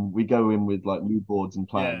 And we go in with like mood boards and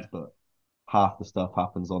plans, but half the stuff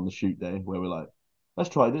happens on the shoot day where we're like, let's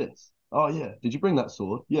try this. Oh yeah, did you bring that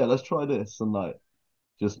sword? Yeah, let's try this. And like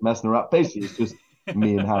just messing around. Basically, it's just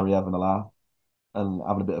me and Harry having a laugh and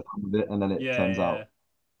having a bit of fun with it, and then it turns out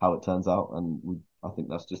how it turns out, and I think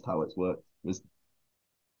that's just how it's worked.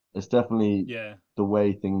 It's definitely the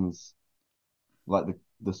way things like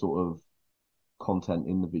the sort of content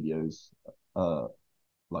in the videos,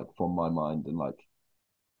 like from my mind and like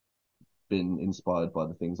been inspired by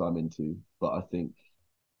the things I'm into, but I think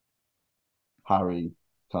Harry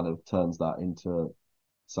kind of turns that into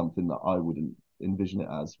something that I wouldn't envision it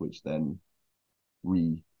as, which then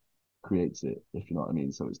recreates it, if you know what I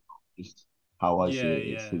mean. So it's just how I see it,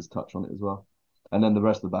 it's his touch on it as well. And then the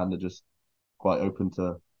rest of the band are just quite open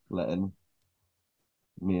to letting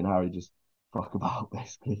me and Harry just fuck about,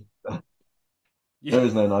 basically. There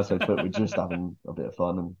is no nice way to put it. We're just having a bit of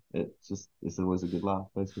fun, and it's always a good laugh,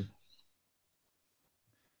 basically.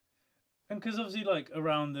 And because obviously, like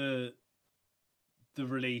around the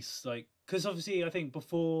release, like because obviously, I think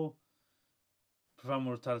before Profound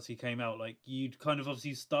Mortality came out, like you'd kind of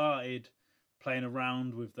obviously started playing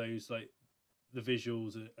around with those like the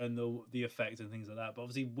visuals and the effect and things like that. But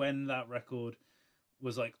obviously, when that record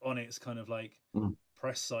was like on its kind of like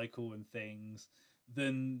press cycle and things,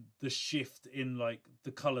 then the shift in like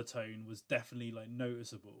the color tone was definitely like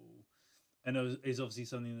noticeable. and is obviously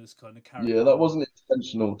something that's kind of carried Yeah, that on wasn't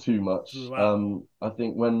intentional too much. throughout. I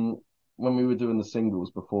think when we were doing the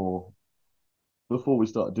singles before we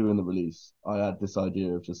started doing the release, I had this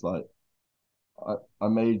idea of just like I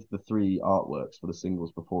made the three artworks for the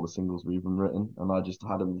singles before the singles were even written, and I just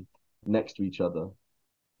had them next to each other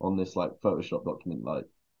on this like Photoshop document. Like,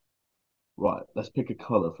 right, let's pick a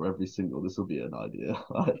color for every single. This will be an idea.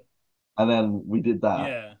 And then we did that,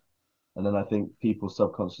 Yeah, and then I think people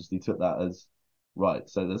subconsciously took that as right.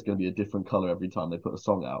 So there's going to be a different color every time they put a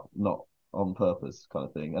song out, not on purpose, kind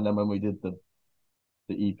of thing. And then when we did the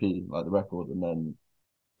EP, like the record, and then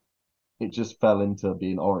it just fell into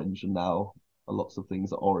being orange, and now lots of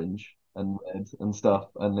things are orange and red and stuff,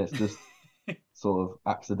 and it's just sort of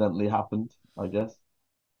accidentally happened, I guess.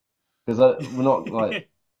 Because we're not like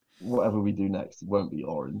whatever we do next won't be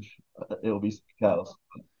orange. It'll be something else.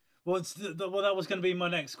 well, well, that was going to be my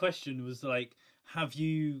next question. Was like, are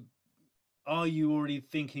you already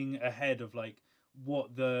thinking ahead of like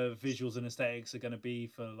what the visuals and aesthetics are going to be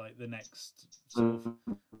for like the next sort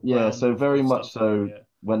of Yeah, round so very of much stuff out? so Yeah,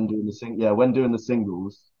 when doing the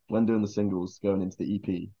singles going into the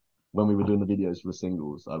EP, when we were doing the videos for the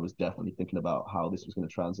singles, I was definitely thinking about how this was going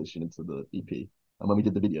to transition into the EP. And when we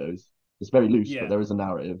did the videos, it's very loose, but yeah, there is a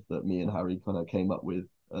narrative that me and Harry kind of came up with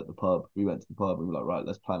at the pub. We went to the pub and we were like, right,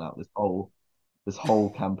 let's plan out this whole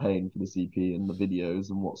campaign for the EP and the videos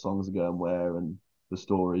and what songs are going where and the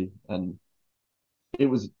story. And it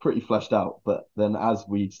was pretty fleshed out. But then as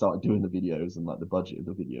we started doing the videos and like the budget of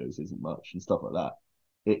the videos isn't much and stuff like that,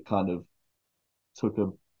 it kind of took a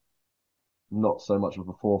not so much of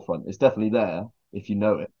a forefront. It's definitely there if you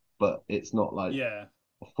know it, but it's not like yeah,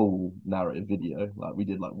 a full narrative video. Like we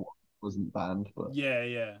did like what wasn't banned, but yeah,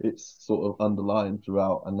 yeah, it's sort of underlying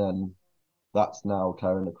throughout, and then that's now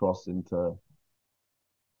carrying across into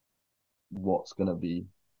what's going to be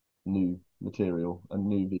new material and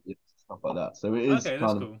new videos stuff like that. So it is okay,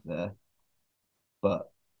 that's kind of cool. there,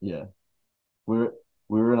 but yeah, we're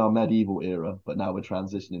we're in our medieval era, but now we're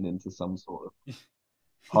transitioning into some sort of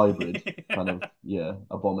hybrid kind of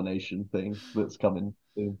abomination thing that's coming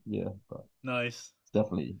soon. Yeah, but Nice. it's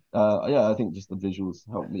definitely I think just the visuals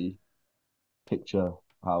help me picture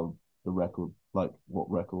how the record like what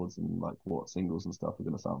records and like what singles and stuff are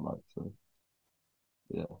going to sound like. So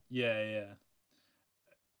yeah. Yeah, yeah.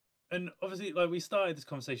 And obviously, like we started this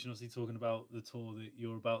conversation, obviously talking about the tour that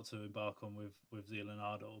you're about to embark on with Zealand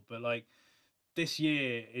Ardor, but like this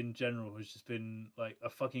year in general has just been like a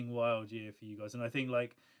fucking wild year for you guys. And I think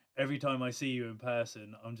like every time I see you in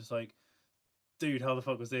person, I'm just like, dude, how the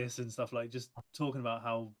fuck was this and stuff, like just talking about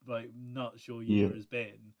how like nuts your Yeah. year has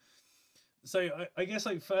been. So I guess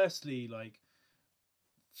like firstly, like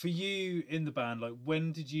for you in the band, like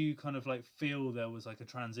when did you kind of like feel there was like a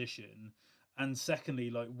transition? And secondly,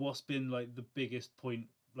 like what's been like the biggest point,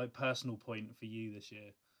 like personal point for you this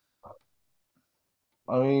year?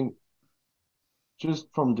 I mean, just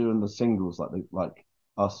from doing the singles, like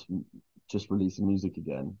us just releasing music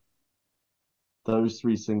again. Those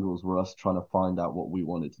three singles were us trying to find out what we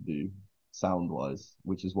wanted to do sound wise,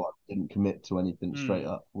 which is why we didn't commit to anything straight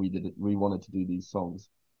Mm. up. We wanted to do these songs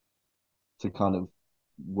to kind of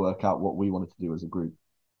work out what we wanted to do as a group.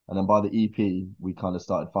 And then by the EP, we kind of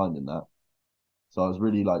started finding that. So I was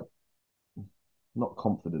really like not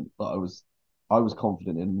confident, but I was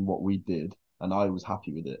confident in what we did and I was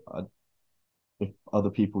happy with it. If other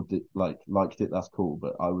people did liked it, that's cool,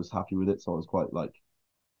 but I was happy with it, so I was quite like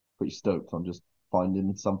pretty stoked on just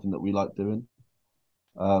finding something that we like doing.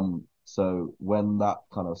 So when that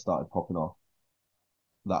kind of started popping off,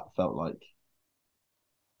 that felt like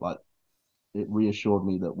it reassured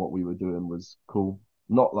me that what we were doing was cool.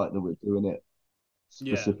 Not like that we're doing it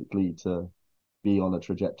Yeah. specifically to be on a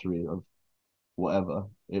trajectory of whatever.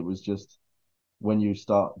 It was just when you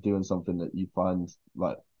start doing something that you find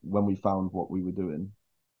like when we found what we were doing,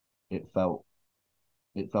 it felt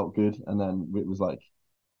good, and then it was like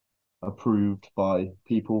approved by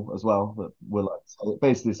people as well that were like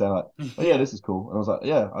basically saying like, oh yeah, Yeah. this is cool, and I was like,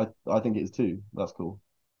 yeah, I think it is too. That's cool.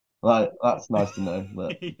 Like that's nice to know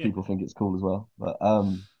that Yeah. people think it's cool as well. But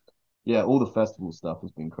yeah, all the festival stuff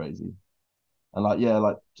has been crazy, and like yeah,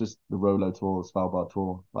 like just the Rolo tour, Svalbard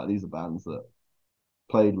tour, like these are bands that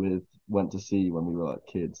played with, went to see when we were like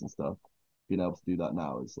kids and stuff. Being able to do that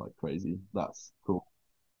now is like crazy. That's cool.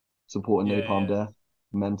 Supporting Yeah. Napalm Yeah. Death,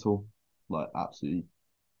 mental, like absolutely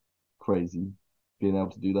crazy. Being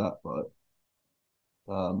able to do that, but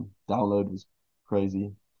Download was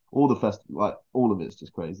crazy. All the like all of it's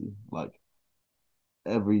just crazy. Like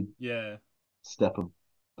every Yeah. step of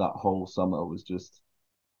that whole summer was just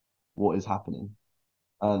what is happening,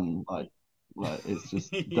 and like Like it's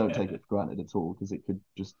just don't take it for granted at all because it could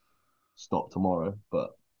just stop tomorrow.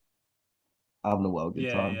 But having a well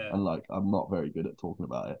good time, and like I'm not very good at talking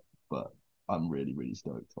about it, but I'm really really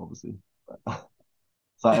stoked, obviously.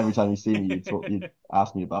 So every time you see me, you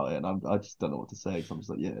ask me about it, and I just don't know what to say. Because I'm just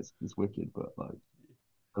like, yeah, it's wicked, but like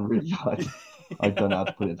I'm really I don't know how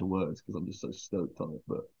to put it into words because I'm just so stoked on it.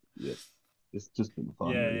 But yeah, it's just been fun,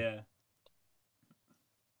 really. Yeah.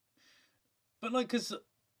 But like, because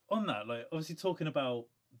on that, like, obviously talking about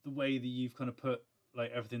the way that you've kind of put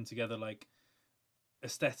like everything together, like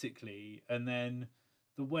aesthetically, and then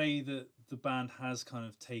the way that the band has kind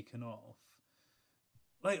of taken off.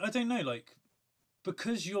 Like, I don't know, like,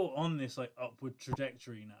 because you're on this like upward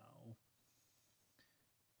trajectory now.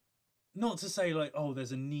 Not to say like, oh,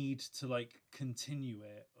 there's a need to like continue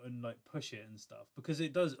it and like push it and stuff, because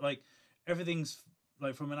it does, like, everything's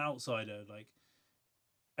like, from an outsider, like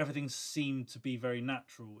everything seemed to be very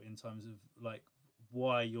natural in terms of like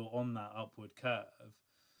why you're on that upward curve.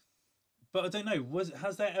 But I don't know,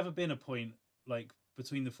 has there ever been a point like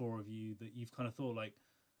between the four of you that you've kind of thought like,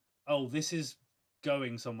 oh, this is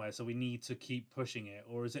going somewhere, so we need to keep pushing it,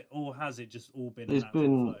 or has it just all been a natural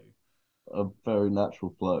flow? A very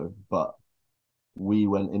natural flow, but we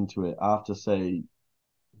went into it after, say,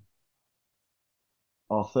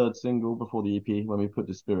 our third single before the EP, when we put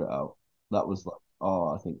The Spirit out. That was like,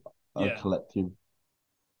 I think a collective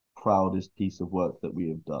proudest piece of work that we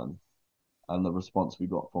have done, and the response we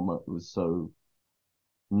got from it was so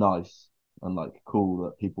nice and like cool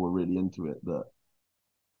that people were really into it, that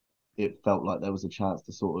it felt like there was a chance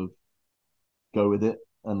to sort of go with it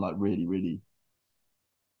and like really really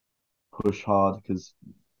push hard, because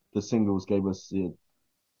the singles gave us the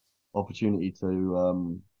opportunity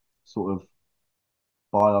to sort of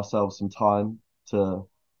buy ourselves some time to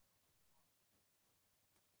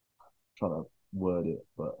try to word it,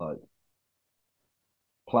 but like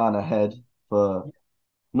plan ahead for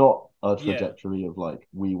not a trajectory of like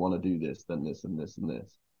we want to do this, then this and this and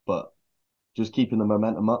this, but just keeping the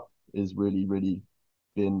momentum up is really, really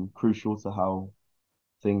been crucial to how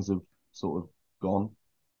things have sort of gone,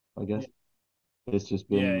 I guess. It's just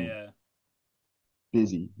been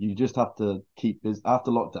busy. You just have to keep busy.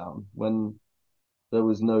 After lockdown, when there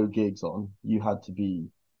was no gigs on, you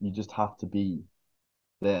just have to be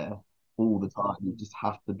there all the time. You just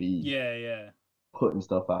have to be putting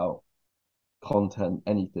stuff out, content,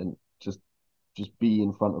 anything. Just be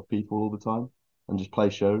in front of people all the time and just play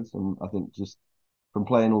shows. And I think just from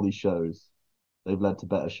playing all these shows, they've led to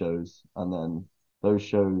better shows, and then those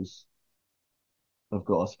shows have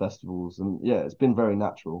got us festivals, and yeah, it's been very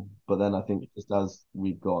natural. But then I think just as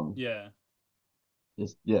we've gone,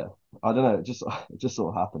 it's I don't know, it just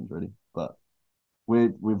sort of happened really. But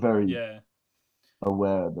we're very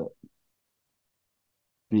aware that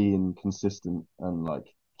being consistent and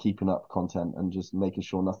like keeping up content and just making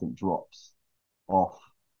sure nothing drops off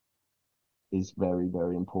is very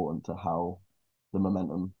very important to how the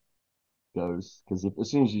momentum goes. Because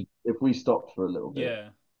if we stopped for a little bit,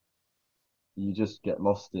 you just get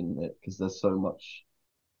lost in it because there's so much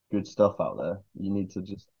good stuff out there. You need to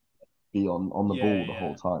just be on the ball the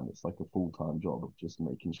whole time. It's like a full-time job of just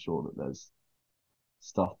making sure that there's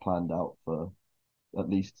stuff planned out for at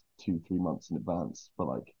least 2-3 months in advance for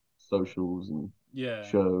like socials and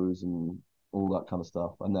shows and all that kind of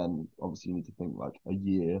stuff. And then obviously you need to think like a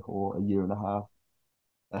year or a year and a half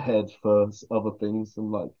ahead for other things, and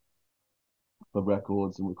like for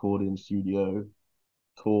records and recording, studio,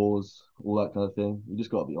 tours, all that kind of thing. You just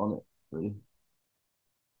got to be on it, really.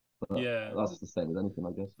 But that's the same with anything,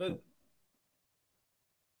 I guess. But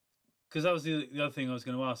because that was the other thing I was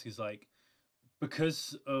going to ask, is like,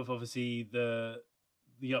 because of obviously the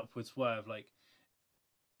upward swerve, like,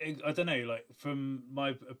 I don't know, like from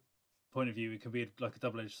my point of view, it can be like a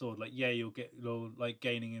double-edged sword. Like, you're like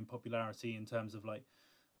gaining in popularity in terms of like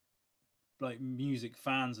music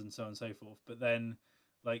fans and so on and so forth, but then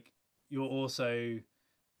like you're also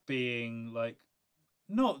being like,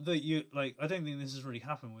 not that you like, I don't think this has really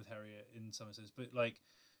happened with Harriet in some sense, but like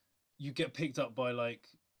you get picked up by like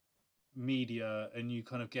media and you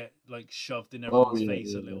kind of get like shoved in everyone's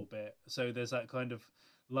face a little bit. So there's that kind of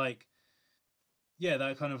like,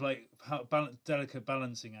 that kind of like delicate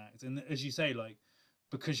balancing act. And as you say, like,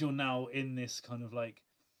 because you're now in this kind of like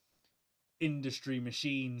industry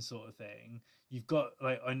machine sort of thing, you've got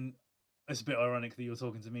like, it's a bit ironic that you're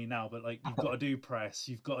talking to me now, but like you've got to do press,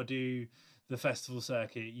 you've got to do the festival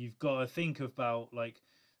circuit, you've got to think about like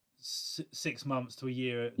 6 months to a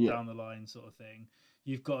year down the line sort of thing.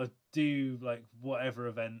 You've got to do like whatever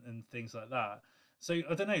event and things like that. So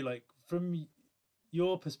I don't know, like from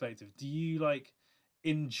your perspective, do you like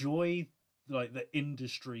enjoy like the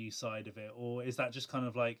industry side of it, or is that just kind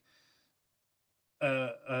of like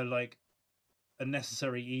like a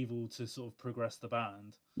necessary evil to sort of progress the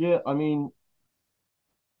band? Yeah, I mean,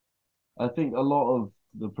 I think a lot of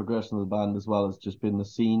the progression of the band as well has just been the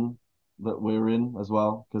scene that we're in as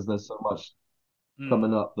well, because there's so much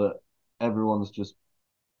coming up that everyone's just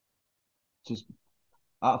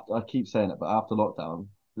after, I keep saying it, but after lockdown,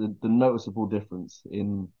 the noticeable difference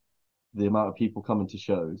in the amount of people coming to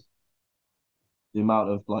shows, the amount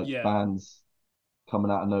of like bands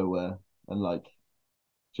coming out of nowhere, and like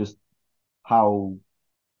just how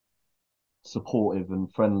supportive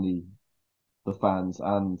and friendly the fans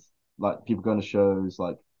and like people going to shows,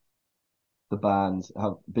 like the bands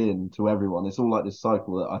have been to everyone. It's all like this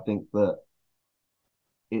cycle that I think that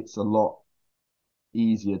it's a lot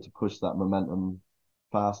easier to push that momentum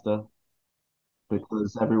faster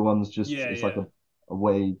because everyone's just it's like a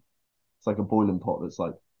way, it's like a boiling pot that's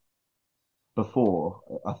like before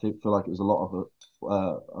I feel like it was a lot of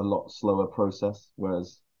a lot slower process,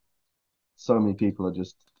 whereas so many people are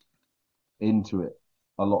just into it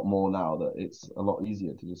a lot more now that it's a lot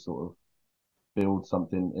easier to just sort of build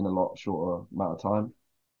something in a lot shorter amount of time.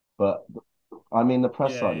 But I mean, the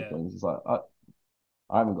press side of things is like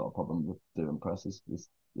I haven't got a problem with doing press.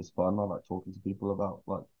 It's fun. I like talking to people about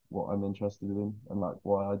like what I'm interested in and like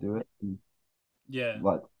why I do it. And,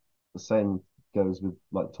 like the same goes with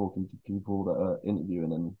like talking to people that are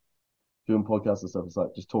interviewing and doing podcasts and stuff. It's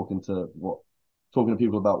like just talking to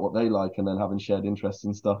people about what they like and then having shared interests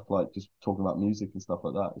in stuff, like just talking about music and stuff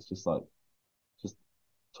like that. It's just like just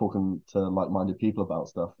talking to like-minded people about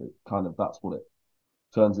stuff. It kind of, that's what it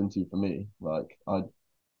turns into for me. Like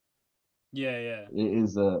it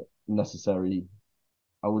is a necessary,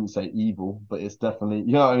 I wouldn't say evil, but it's definitely,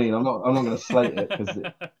 you know what I mean? I'm not going to slate it because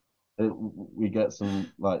we get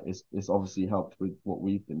some, like, it's obviously helped with what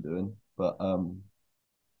we've been doing, but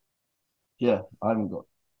yeah, I haven't got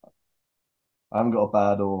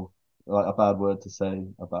a bad word to say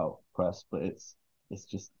about press, but it's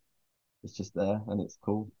just there and it's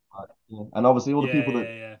cool. And obviously all the people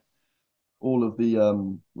that all of the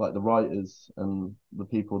like the writers and the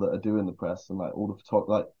people that are doing the press and like all the photog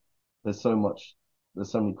like there's so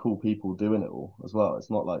many cool people doing it all as well. It's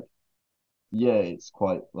not like it's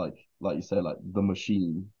quite like you say, like the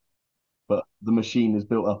machine, but the machine is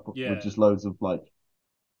built up with just loads of like,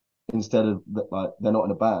 instead of like they're not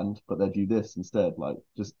in a band but they do this instead, like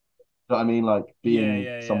just, you know what I mean, like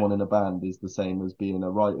being someone in a band is the same as being a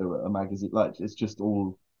writer at a magazine. Like it's just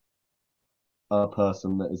all a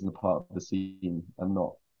person that isn't a part of the scene and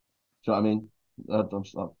not, do you know what I mean?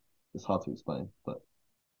 It's hard to explain, but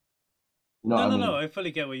no, I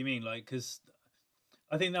fully get what you mean. Like, because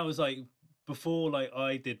I think that was like before, like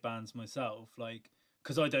I did bands myself, like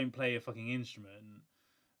because I don't play a fucking instrument.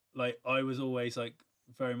 Like I was always like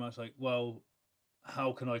very much like, well,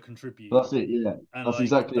 how can I contribute? That's it, yeah. And that's like,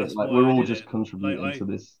 exactly it. Like we're all just contributing to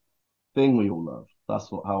this thing we all love. That's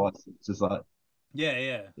how I see it. It's just like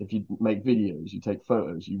if you make videos, you take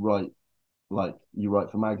photos, you write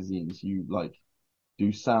for magazines, you like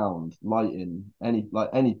do sound, lighting,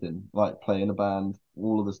 anything, like playing a band,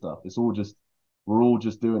 all of the stuff. It's all just, we're all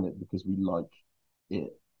just doing it because we like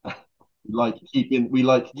it. we like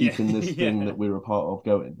keeping this thing that we're a part of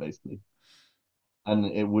going, basically. And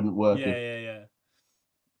it wouldn't work if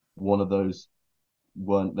one of those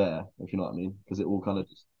weren't there, if you know what I mean, because it all kind of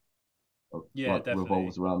just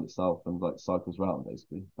revolves around itself and like cycles around,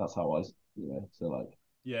 basically. That's how so like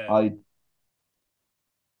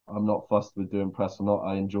I'm not fussed with doing press or not.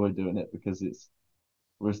 I enjoy doing it because it's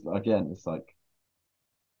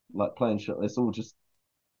like playing shit. It's all just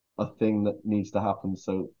a thing that needs to happen,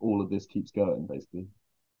 so all of this keeps going, basically.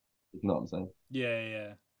 If you know what I'm saying?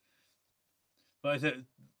 Yeah. But I think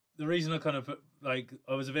the reason I kind of like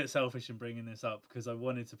I was a bit selfish in bringing this up because I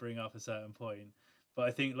wanted to bring up a certain point. But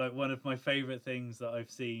I think like one of my favorite things that I've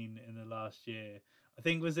seen in the last year, I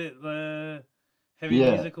think, was it the Heavy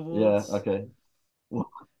Music Awards? Yeah, okay.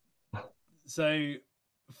 So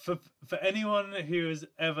for anyone who has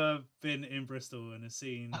ever been in Bristol and has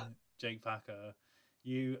seen Jake Packer,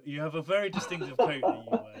 you have a very distinctive coat that you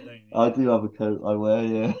wear, don't you? I do have a coat I wear,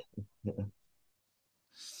 yeah.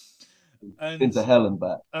 And into hell and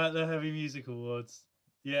back at the Heavy Music Awards.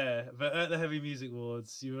 Yeah, but at the Heavy Music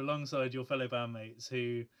Awards, you were alongside your fellow bandmates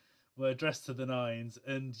who were dressed to the nines,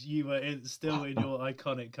 and you were still in your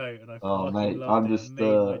iconic coat. And I fucking loved it. It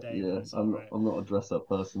made my day. I'm not a dress up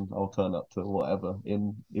person. I'll turn up to whatever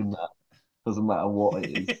in that. Doesn't matter what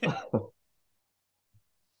it is.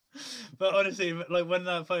 But honestly, like when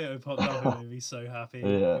that photo popped up, it made me so happy.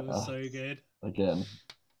 It was so good. Again,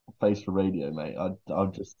 face for radio, mate.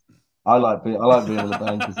 I like being in the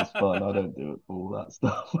band because it's fun. I don't do it for all that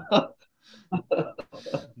stuff.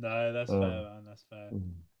 No, that's fair, man. That's fair.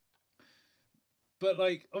 But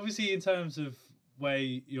like, obviously, in terms of where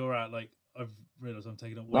you're at, like, I've realised I'm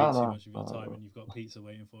taking up way too much of your time, and you've got pizza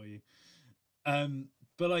waiting for you.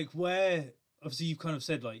 But like, where obviously you've kind of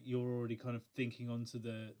said like you're already kind of thinking on to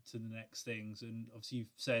the next things, and obviously you've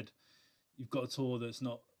said you've got a tour that's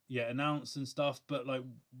not yet announced and stuff. But like,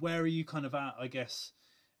 where are you kind of at? I guess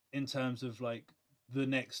in terms of like the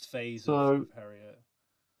next phase of Harriet.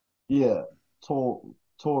 Yeah,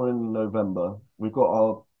 tour in November. We've got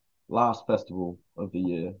our last festival of the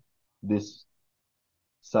year this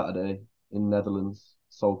Saturday in Netherlands,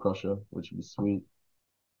 Soul Crusher, which would be sweet.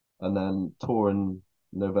 And then tour in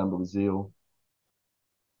November with Zeal.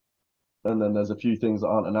 And then there's a few things that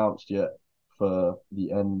aren't announced yet for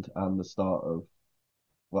the end and the start of,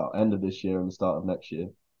 well, end of this year and the start of next year.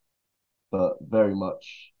 But very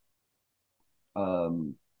much, I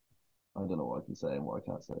don't know what I can say and what I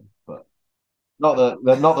can't say. But not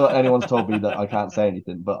that anyone's told me that I can't say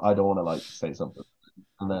anything, but I don't want to like say something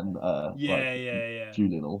and then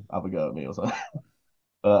Julian will have a go at me or something.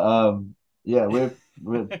 But yeah, we're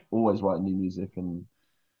always writing new music and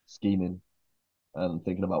scheming and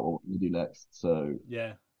thinking about what we do next. So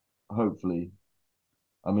yeah, hopefully,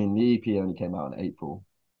 I mean the EP only came out in April,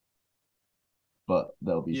 but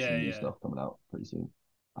there'll be some new stuff coming out pretty soon,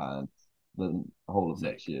 and the whole of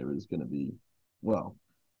next year is going to be, well,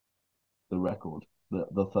 the record,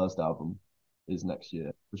 the first album is next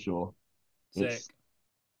year for sure. It's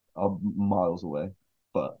miles away,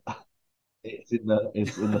 but it's in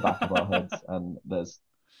the back of our heads, and there's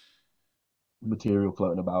material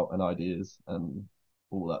floating about and ideas and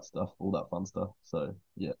all that stuff, all that fun stuff. So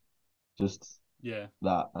yeah, just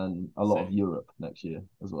that and a lot of Europe next year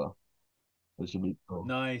as well, which should be cool.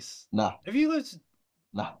 Nice. Nah. Have you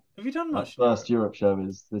done much? First Europe show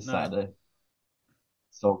is this Saturday.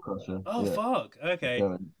 Soul Crusher. Oh fuck! Okay.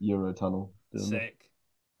 Going Eurotunnel. Sick.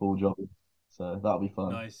 Full job. So that'll be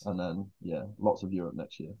fun. Nice. And then lots of Europe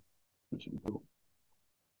next year, which would be cool.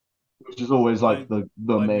 Which is always like the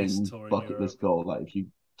main bucket list goal. Like if you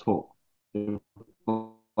talk, we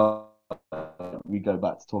go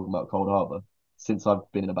back to talking about Cold Harbour. Since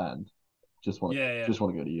I've been in a band, just want to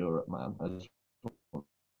go to Europe, man. I just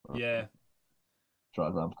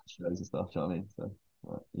drive around shows and stuff. Do you know what I mean? So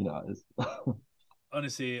you know how it is.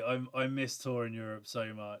 Honestly, I miss touring Europe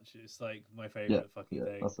so much. It's like my favorite fucking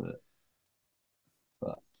thing. That's it.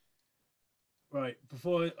 But right,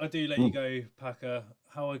 before I do let you go, Packer,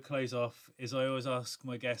 how I close off is I always ask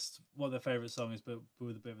my guests what their favourite song is, but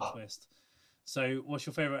with a bit of a twist. So, what's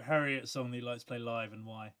your favourite Harriet song that you like to play live, and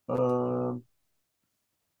why?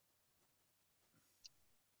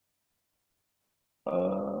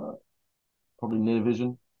 Probably Near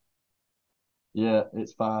Vision. Yeah,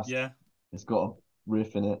 it's fast. Yeah, it's got a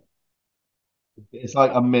riff in it. It's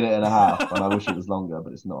like a minute and a half, and I wish it was longer,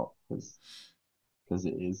 but it's not because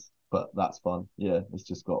it is. But that's fun. Yeah, it's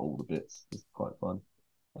just got all the bits. It's quite fun.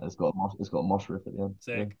 And it's got a mosh riff at the end.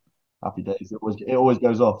 Sick. Yeah. Happy days. It always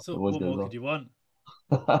goes off. So it always what goes more off. could you want?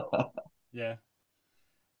 Yeah.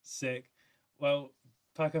 Sick. Well,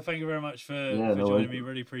 Packer, thank you very much for joining me.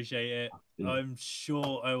 Really appreciate it. Yeah. I'm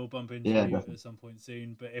sure I will bump into you at some point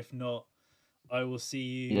soon, but if not, I will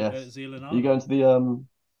see you at Zeal and Ardor. Are you going to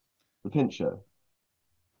the Pinch show?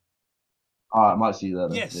 I might see you there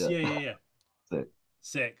then. Yes, yeah.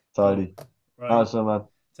 Sick. Tidy. Right. Alright, so man.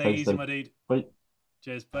 Take it easy, my dude. Bye.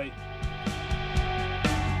 Cheers, bye.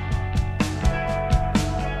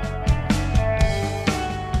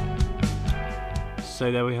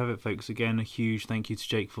 So there we have it, folks. Again, a huge thank you to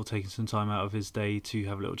Jake for taking some time out of his day to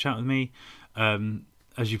have a little chat with me.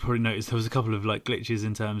 As you probably noticed, there was a couple of like glitches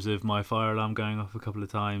in terms of my fire alarm going off a couple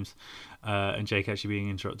of times, and Jake actually being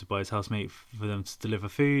interrupted by his housemate for them to deliver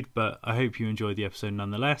food. But I hope you enjoyed the episode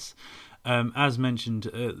nonetheless. As mentioned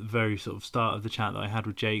at the very sort of start of the chat that I had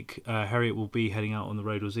with Jake, Harriet will be heading out on the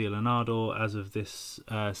road with Zeal and Ardor as of this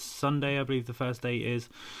Sunday, I believe the first date is.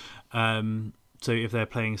 So if they're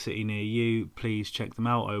playing a city near you, please check them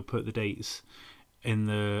out. I will put the dates in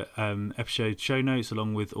the episode show notes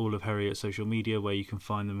along with all of Harriet's social media where you can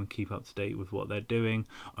find them and keep up to date with what they're doing.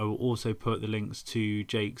 I will also put the links to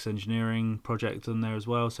Jake's engineering project on there as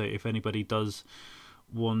well, so if anybody does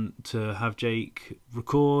want to have Jake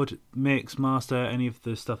record, mix, master any of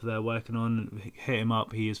the stuff they're working on, hit him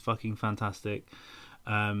up. He is fucking fantastic.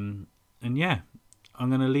 And yeah, I'm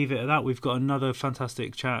going to leave it at that. We've got another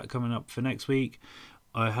fantastic chat coming up for next week.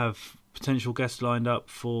 I have potential guests lined up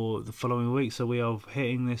for the following week, so we are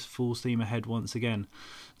hitting this full steam ahead once again.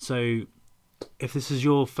 So if this is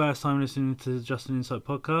your first time listening to the Just an Insight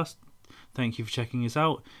podcast, Thank you for checking us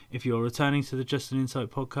out. If you're returning to the Just an Insight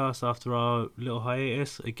podcast after our little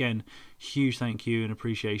hiatus, again, huge thank you and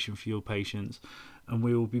appreciation for your patience. And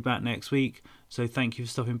we will be back next week. So thank you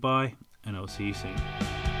for stopping by, and I'll see you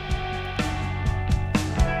soon.